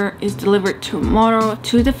order is delivered tomorrow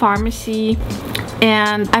to the pharmacy,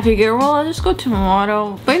 and I figured, well, I'll just go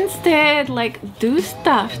tomorrow. But instead, like, do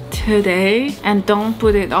stuff today and don't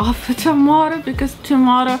put it off for tomorrow, because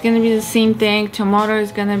tomorrow is gonna be the same thing. Tomorrow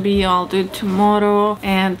is gonna be, I'll do it tomorrow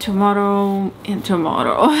and tomorrow and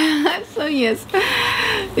tomorrow. So yes,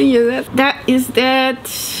 yeah, that is that.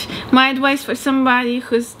 My advice for somebody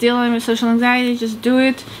who's dealing with social anxiety: just do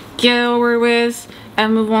it, get it over with,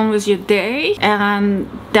 and move on with your day. And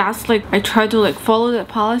that's like, I try to like follow that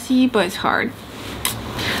policy, but it's hard.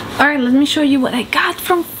 All right, let me show you what I got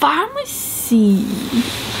from pharmacy.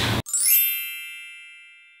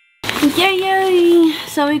 Yay!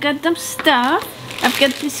 So we got some stuff. I've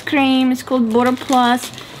got this cream. It's called Butter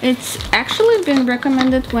Plus. It's actually been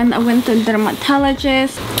recommended when I went to the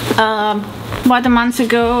dermatologist about a month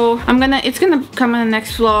ago. It's gonna come in the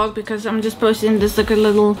next vlog, because I'm just posting this like a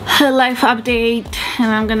little life update,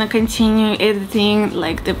 and I'm gonna continue editing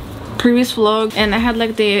like the previous vlog. And I had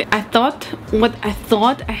like I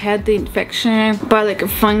thought I had the infection by like a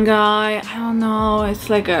fungi. I don't know, it's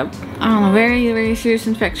like a, I don't know, very serious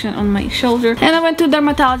infection on my shoulder. And I went to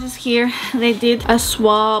dermatologist here. They did a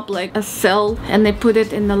swab, like a cell, and they put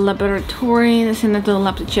it in the laboratory. They sent it to the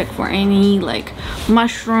lab to check for any like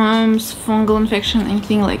mushrooms, fungal infection,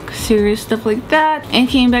 anything like serious stuff like that, and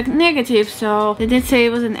came back negative. So they did say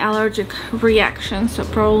it was an allergic reaction, so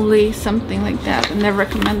probably something like that, and they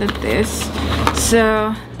recommended this.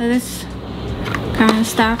 So that is kind of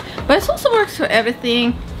stuff, but it also works for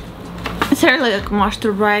everything. It's really like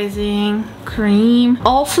moisturizing cream.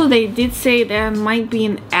 Also, they did say there might be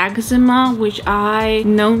an eczema, which I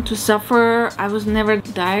known to suffer. I was never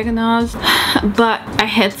diagnosed, but I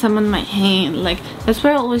had some on my hand. Like, that's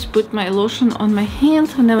why I always put my lotion on my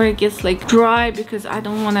hands whenever it gets like dry, because I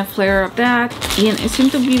don't want to flare up that. And it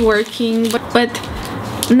seemed to be working, but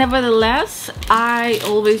nevertheless, I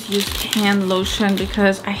always use hand lotion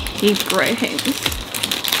because I hate dry hands.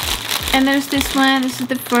 And there's this one. This is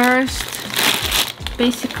the first,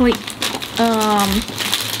 basically,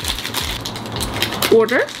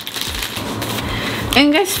 order.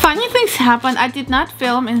 And guys, funny things happen. I did not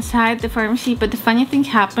film inside the pharmacy, but the funny thing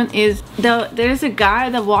happened is there's a guy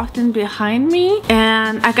that walked in behind me,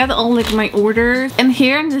 and I got all like my orders. And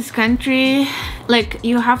here in this country, like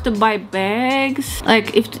you have to buy bags.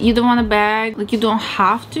 Like if you don't want a bag, like you don't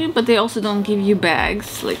have to, but they also don't give you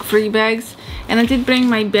bags, like free bags. And I did bring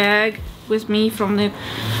my bag with me from the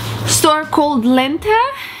store called Lenta,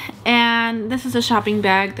 and this is a shopping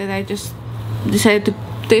bag that I just decided to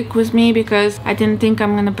take with me because I didn't think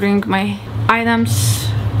I'm gonna bring my items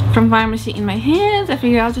from pharmacy in my hands. I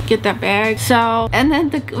figured I'll just get that bag. So, and then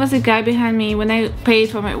there was a guy behind me when I paid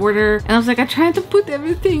for my order, and I was like, I tried to put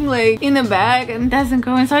everything like in a bag and it doesn't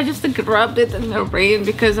go in, so I just like rubbed it in the rain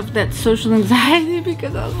because of that social anxiety,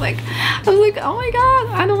 because I was like, oh my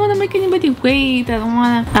god, I don't want to make anybody wait. I don't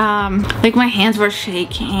want to like my hands were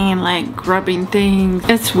shaking, like grabbing things.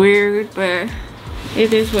 It's weird, but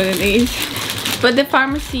it is what it is. But the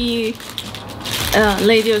pharmacy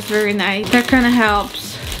lady was very nice. That kind of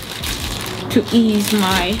helps to ease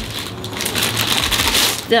my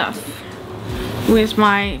stuff with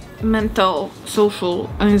my mental social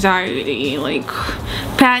anxiety, like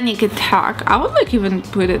panic attack. I would like even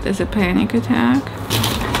put it as a panic attack.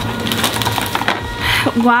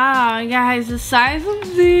 Wow, guys, the size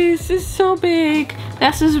of this is so big.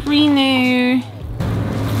 This is Renew.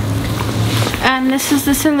 And this is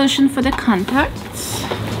the solution for the contacts.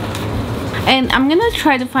 And I'm gonna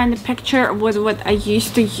try to find a picture of what I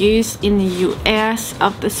used to use in the US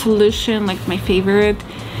of the solution, like my favorite.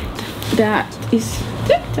 That is,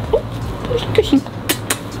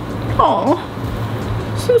 oh,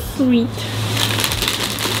 so sweet.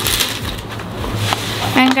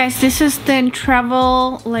 And guys, this is the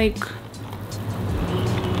travel, like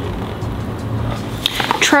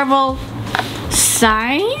travel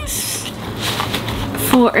size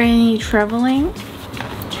for any traveling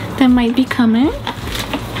that might be coming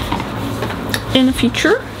in the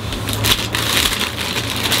future.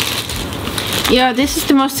 Yeah, this is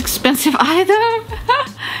the most expensive item.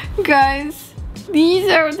 Guys,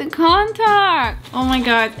 these are the contacts. Oh my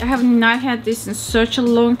god, I have not had this in such a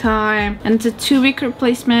long time. And it's a 2-week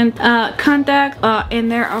replacement contact,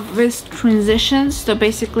 and there are wrist transitions. So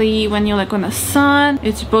basically when you're like on the sun,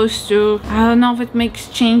 it's supposed to, I don't know if it makes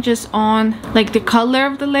changes on like the color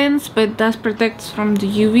of the lens, but it does protect from the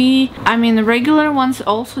UV. I mean, the regular ones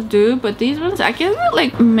also do, but these ones, I guess it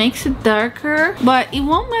like makes it darker, but it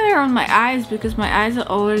won't matter on my eyes because my eyes are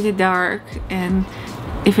already dark. And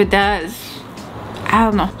if it does, I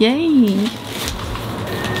don't know. Yay!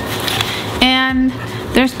 And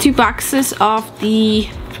there's 2 boxes of the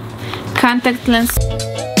contact lens.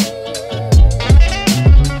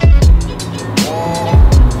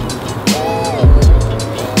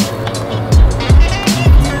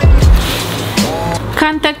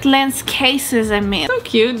 Contact lens cases, I mean. So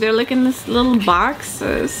cute. They're like in this little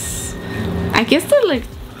boxes. I guess there are like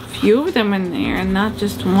few of them in there and not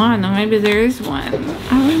just one, or maybe there is one. I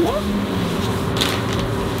don't know.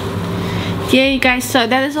 Yeah, you guys, so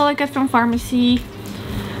that is all I got from pharmacy.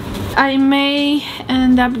 I may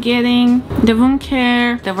end up getting the wound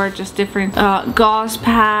care. There were just different gauze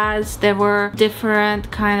pads. There were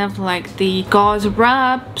different kind of like the gauze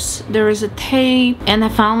wraps. There is a tape, and I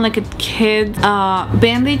found like a kid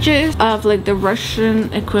bandages of like the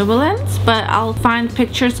Russian equivalents, but I'll find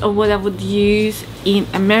pictures of what I would use in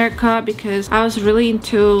America because I was really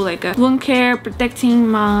into like a wound care, protecting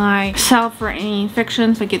myself for any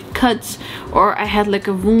infections if I get cuts, or I had like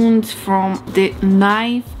a wound from the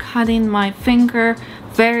knife cutting my finger,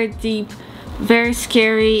 very deep, very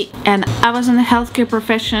scary. And I was in the healthcare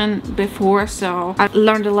profession before, so I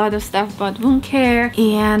learned a lot of stuff about wound care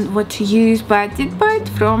and what to use. But I did buy it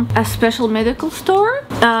from a special medical store.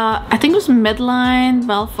 I think it was Medline,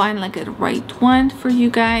 but I'll find like a right one for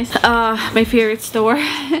you guys. My favorite store.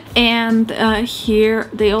 And here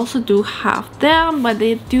they also do have them, but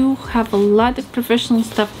they do have a lot of professional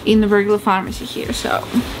stuff in the regular pharmacy here. So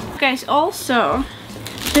guys, also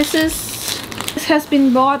this has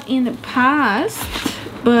been bought in the past,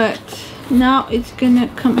 but now it's gonna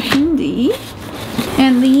come handy.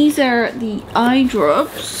 And these are the eye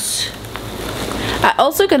drops. I'm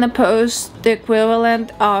also gonna post the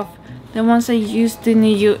equivalent of the ones I used in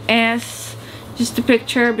the US, just a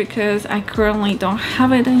picture, because I currently don't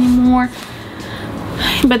have it anymore.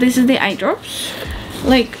 But this is the eye drops.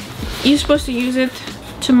 Like, you're supposed to use it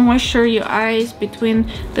to moisture your eyes between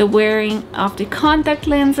the wearing of the contact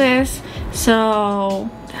lenses.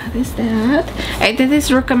 So that is that. And it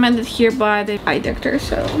is recommended here by the eye doctor.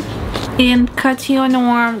 So in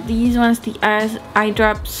Cotillon, these ones, the eye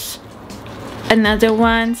drops, another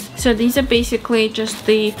ones. So these are basically just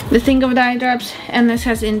the thing of the eye drops, and this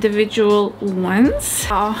has individual ones.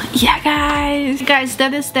 Oh yeah, guys,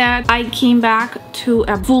 that is that. I came back to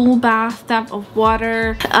a full bathtub of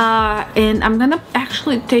water, and I'm gonna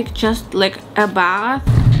actually take just like a bath.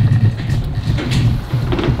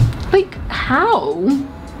 Like, how?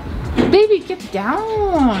 Baby, get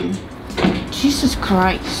down. Jesus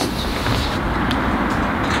Christ.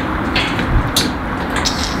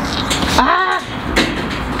 Ah!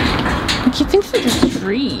 Like, he thinks it's a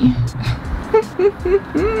tree.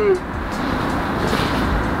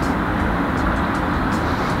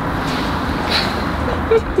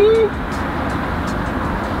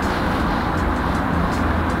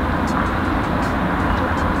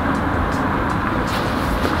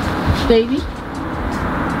 Baby.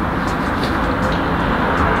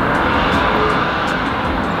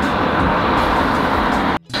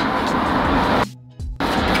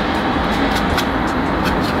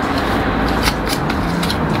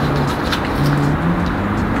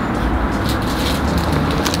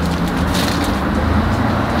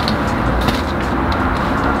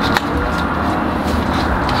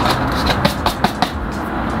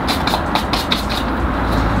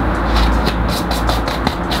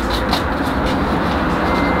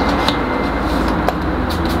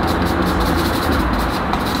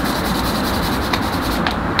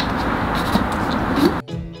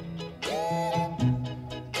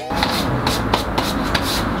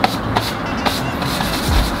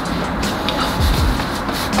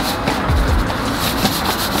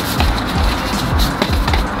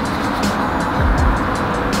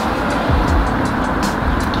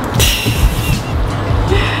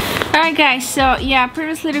 Alright guys, so yeah, I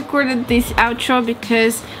previously recorded this outro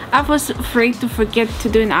because I was afraid to forget to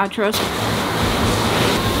do an outro.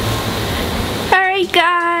 Alright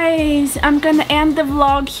guys, I'm gonna end the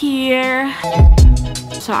vlog here.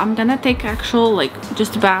 So I'm gonna take actual like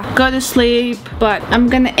just a bath, go to sleep, but I'm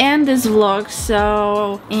gonna end this vlog.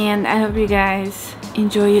 So, and I hope you guys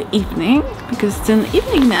enjoy your evening because it's in the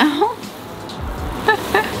evening now.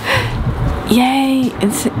 Yay,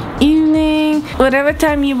 it's evening. Whatever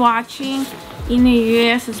time you're watching in the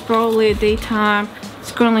US, it's probably daytime.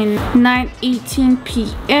 It's currently 9:18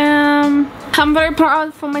 p.m. I'm very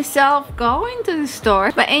proud for myself going to the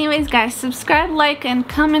store. But anyways guys, subscribe, like, and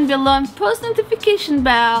comment below, and post notification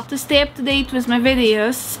bell to stay up to date with my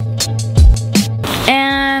videos.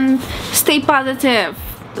 And stay positive.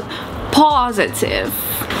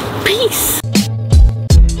 Peace.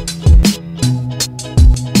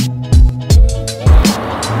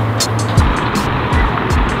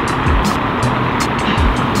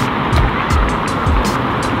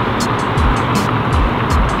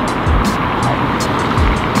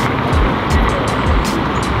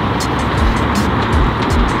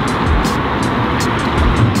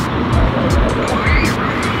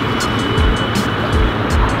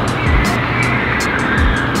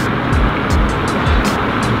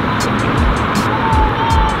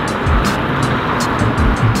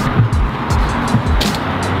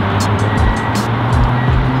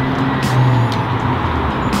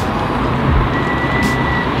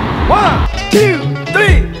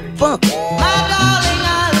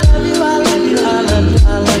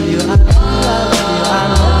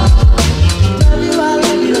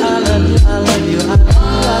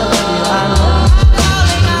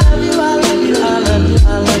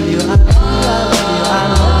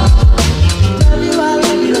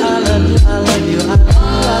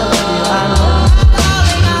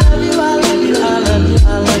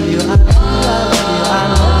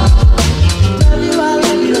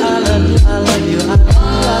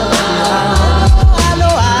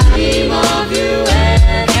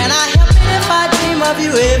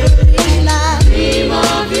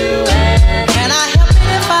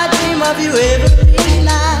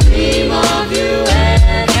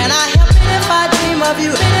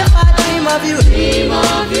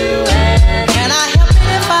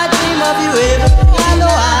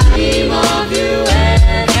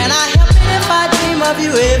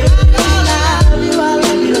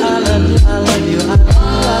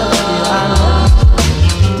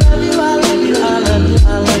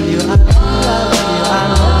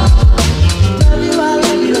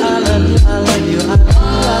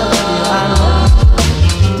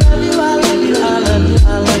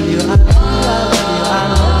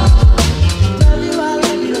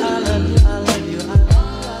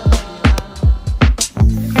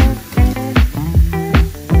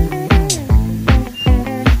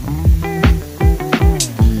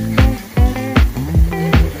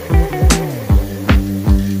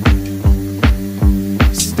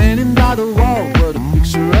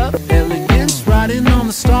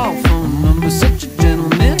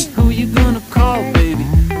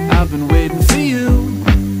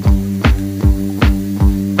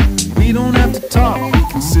 talk, we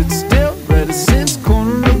can sit still. Reticence,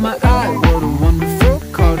 corner of my eye. What a wonderful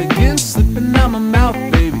cardigan slipping out my mouth,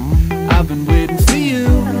 baby. I've been waiting for you.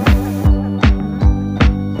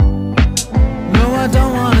 No, I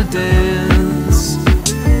don't wanna dance,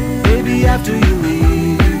 baby, after you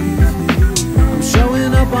leave. I'm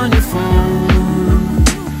showing up on your phone,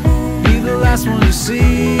 be the last one you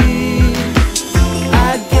see.